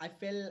it. I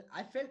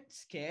felt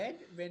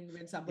scared when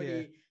Yeah.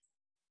 somebody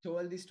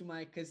told this to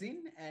my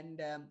cousin, and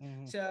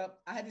Mm-hmm. so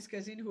I had this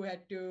cousin who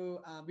had to.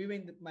 We were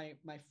in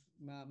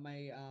my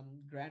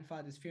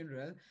grandfather's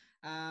funeral,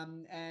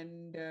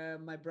 and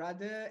my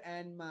brother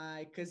and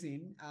my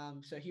cousin.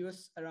 So he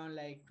was around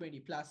like 20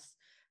 plus.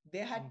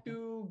 They had Mm-hmm.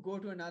 to go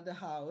to another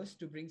house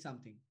to bring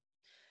something,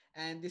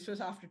 and this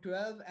was after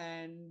 12,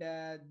 and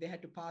they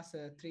had to pass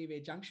a three-way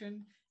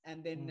junction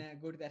and then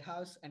Mm. go to that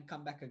house and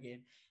come back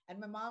again. And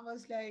my mom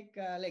was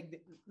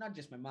not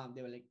just my mom,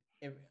 they were like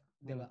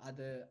there Mm. were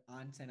other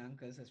aunts and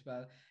uncles as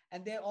well,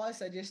 and they all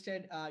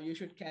suggested you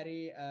should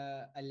carry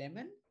a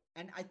lemon.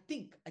 And I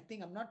think I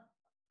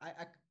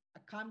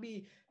can't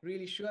be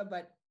really sure,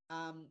 but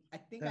I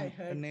think I A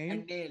heard a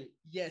nail? nail.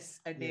 Yes,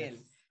 a Yes. nail.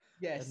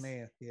 A Yes.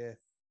 nail. Yeah.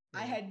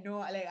 I Yeah. had no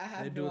like I They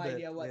have no do that.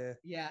 idea what. Yeah.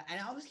 Yeah, and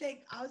I was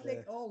like,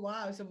 Yeah. oh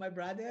wow. So my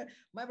brother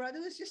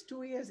was just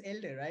 2 years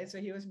elder, right? So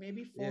he was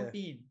maybe Yeah.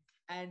 14,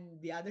 and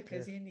the other Yeah.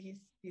 cousin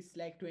he's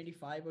like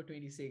 25 or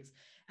 26.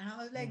 And I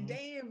was like, Mm-hmm.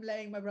 damn,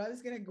 like my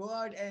brother's gonna go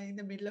out and in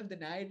the middle of the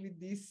night with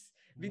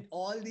Mm.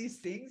 all these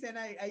things. And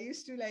I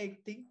used to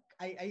like think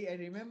I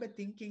remember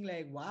thinking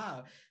like,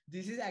 wow,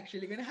 this is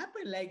actually gonna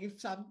happen. Like if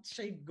some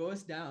shit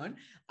goes down,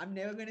 I'm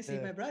never gonna see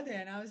Yeah. my brother.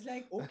 And I was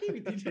like, okay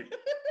with it.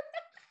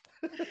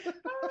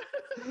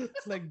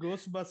 It's like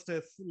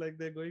Ghostbusters. Like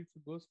they're going for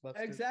Ghostbusters.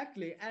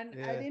 Exactly. And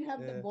I Yeah. didn't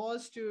have the Yeah.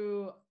 balls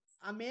to,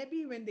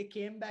 maybe when they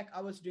came back,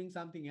 I was doing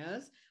something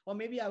else, or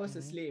maybe I was Mm-hmm.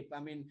 asleep. I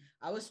mean,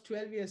 I was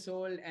 12 years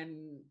old,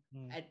 and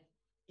Mm. at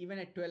even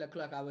at 12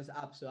 o'clock, I was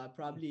up. So I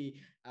probably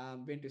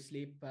went to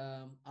sleep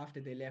after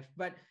they left.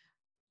 But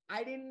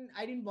I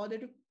didn't bother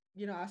to,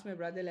 ask my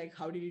brother, like,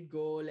 how did it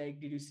go? Like,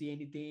 did you see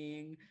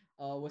anything?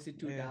 Or was it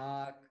too Yeah.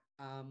 dark?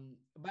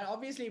 But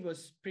obviously it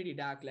was pretty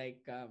dark.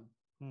 Like,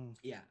 Mm.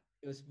 yeah,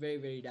 it was very,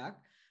 very dark.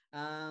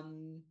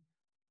 Um,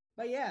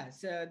 but yeah,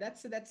 so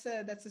that's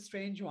a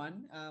strange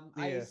one. Yeah.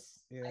 I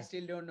Yeah.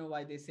 still don't know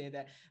why they say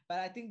that, but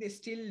I think they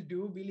still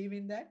do believe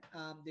in that.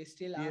 They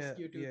still Yeah. ask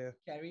you to Yeah.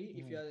 carry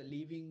if Mm. you're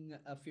leaving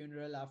a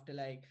funeral after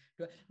like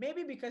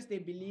maybe because they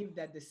believe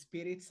that the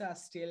spirits are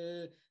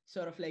still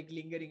sort of like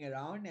lingering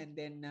around, and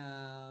then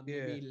maybe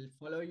Yeah. it'll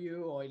follow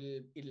you, or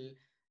it'll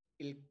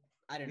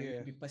I don't know, Yeah.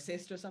 you'll be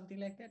possessed or something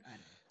like that. I don't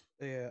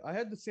know. Yeah. I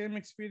had the same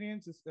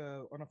experience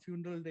on a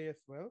funeral day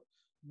as well.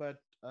 but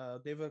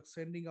they were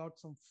sending out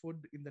some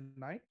food in the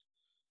night.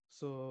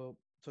 So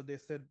they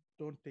said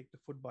don't take the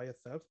food by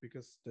yourself,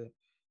 because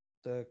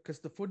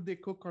the food they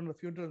cook on the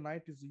funeral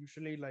night is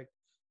usually like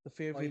the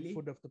favorite Oily.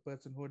 food of the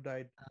person who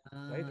died,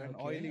 right? Ah, And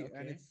okay, oily, and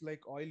okay. it's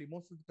like oily.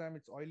 Most of the time,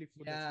 it's oily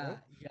food as Yeah, well.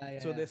 yeah, yeah,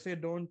 So yeah. they say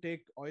don't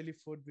take oily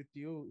food with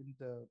you in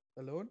the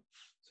alone.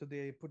 So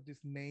they put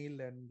this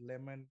nail and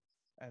lemon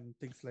and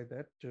things like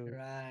that to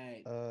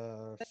Right.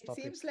 It stop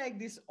it. seems like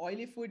this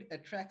oily food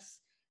attracts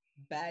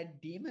bad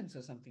demons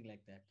or something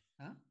like that.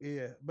 Huh?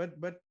 Yeah, but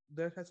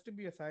there has to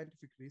be a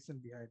scientific reason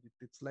behind it.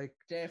 It's like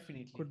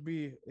Definitely. could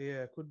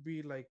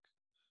be like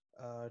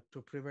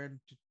to prevent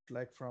it,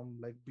 like from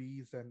like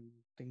bees and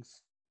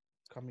things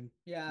coming,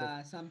 like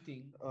Yeah,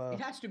 something. uh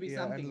It has to be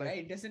yeah, and something, like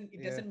right? It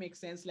yeah, doesn't make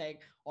sense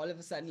like all of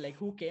a sudden like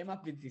who came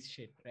up with this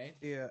shit, right?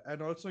 yeah,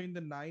 and also in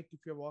the night,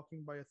 if you're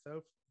walking by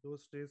yourself,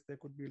 those days there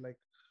could be like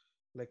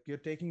you're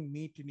taking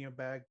meat in your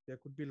bag, there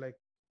could be like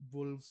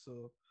wolves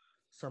or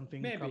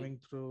something Maybe. coming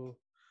through,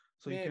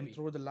 so you can Maybe.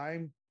 throw the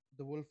lime,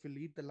 the wolf will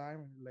eat the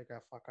lime, and you're like, ah,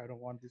 fuck, I don't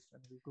want this,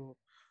 and will go.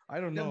 I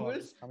don't The know, I'm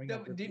wolf, just coming the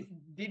up with this.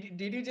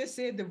 did you just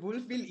say the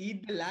wolf will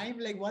eat the lime?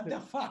 Like what the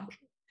fuck?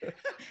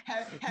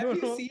 Have No,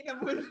 you no. seen a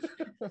wolf?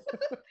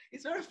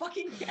 It's not a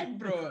fucking cat,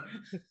 bro.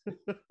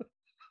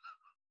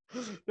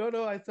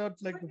 No, I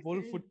thought like the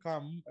wolf would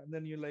come and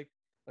then you're like,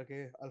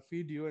 okay, I'll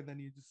feed you, and then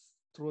you just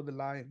throw the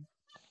lime,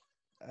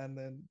 and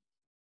then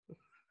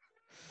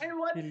And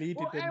he'll eat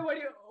it and what are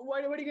you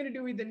what are you gonna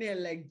do with the nail?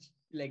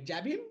 Like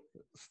jab him?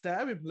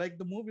 stab him like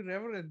the movie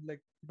Reverend,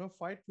 like,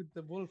 fight with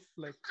the wolf.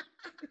 Like,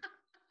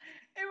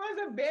 It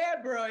was a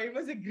bear, bro. It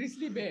was a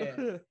grizzly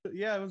bear.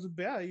 yeah, it was a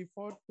bear. He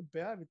fought the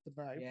bear with the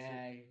knife, so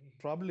Yeah,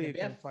 probably the he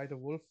bear. can fight a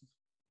wolf.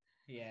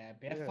 Yeah,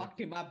 bear Yeah, fucked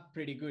him up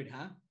pretty good,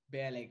 huh?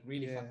 Bear like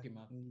really yeah. fucked him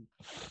up. Mm.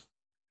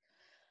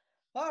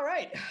 All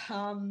right.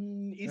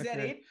 Is that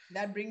Okay. it?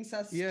 That brings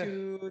us Yeah.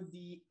 to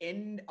the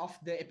end of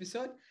the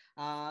episode.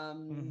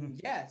 Hmm.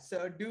 Yeah.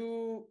 So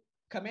do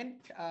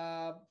comment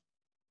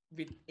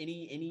with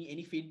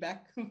any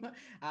feedback.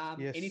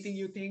 Anything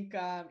you Yes. think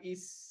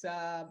is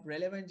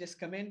relevant, just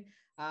comment.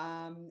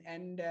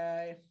 And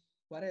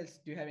what else?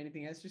 Do you have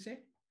anything else to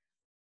say?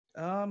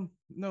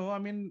 No, I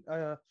mean,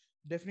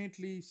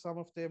 definitely some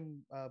of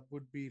them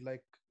would be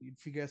like,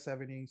 if you guys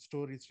have any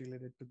stories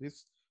related to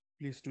this,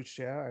 please do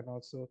share. And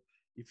also,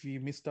 if we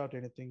missed out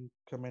anything,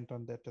 comment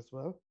on that as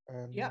well.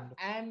 Yep, And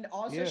and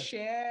also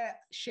yeah,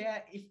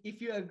 share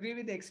if you agree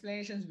with the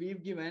explanations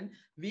we've given.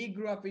 We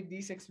grew up with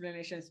these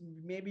explanations.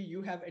 Maybe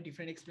you have a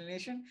different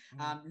explanation.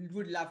 mm,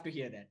 Would love to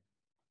hear that.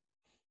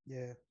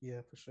 yeah,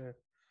 yeah, for sure.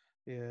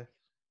 Yeah.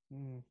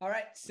 Mm. All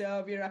right,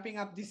 so we're wrapping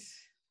up this.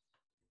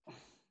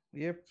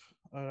 Yep.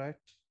 All right.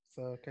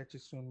 So catch you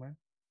soon, man.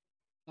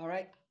 All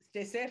right,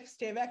 stay safe,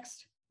 stay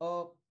vexed,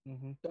 or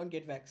Hmm. don't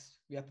get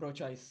vexed. We are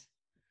pro-choice.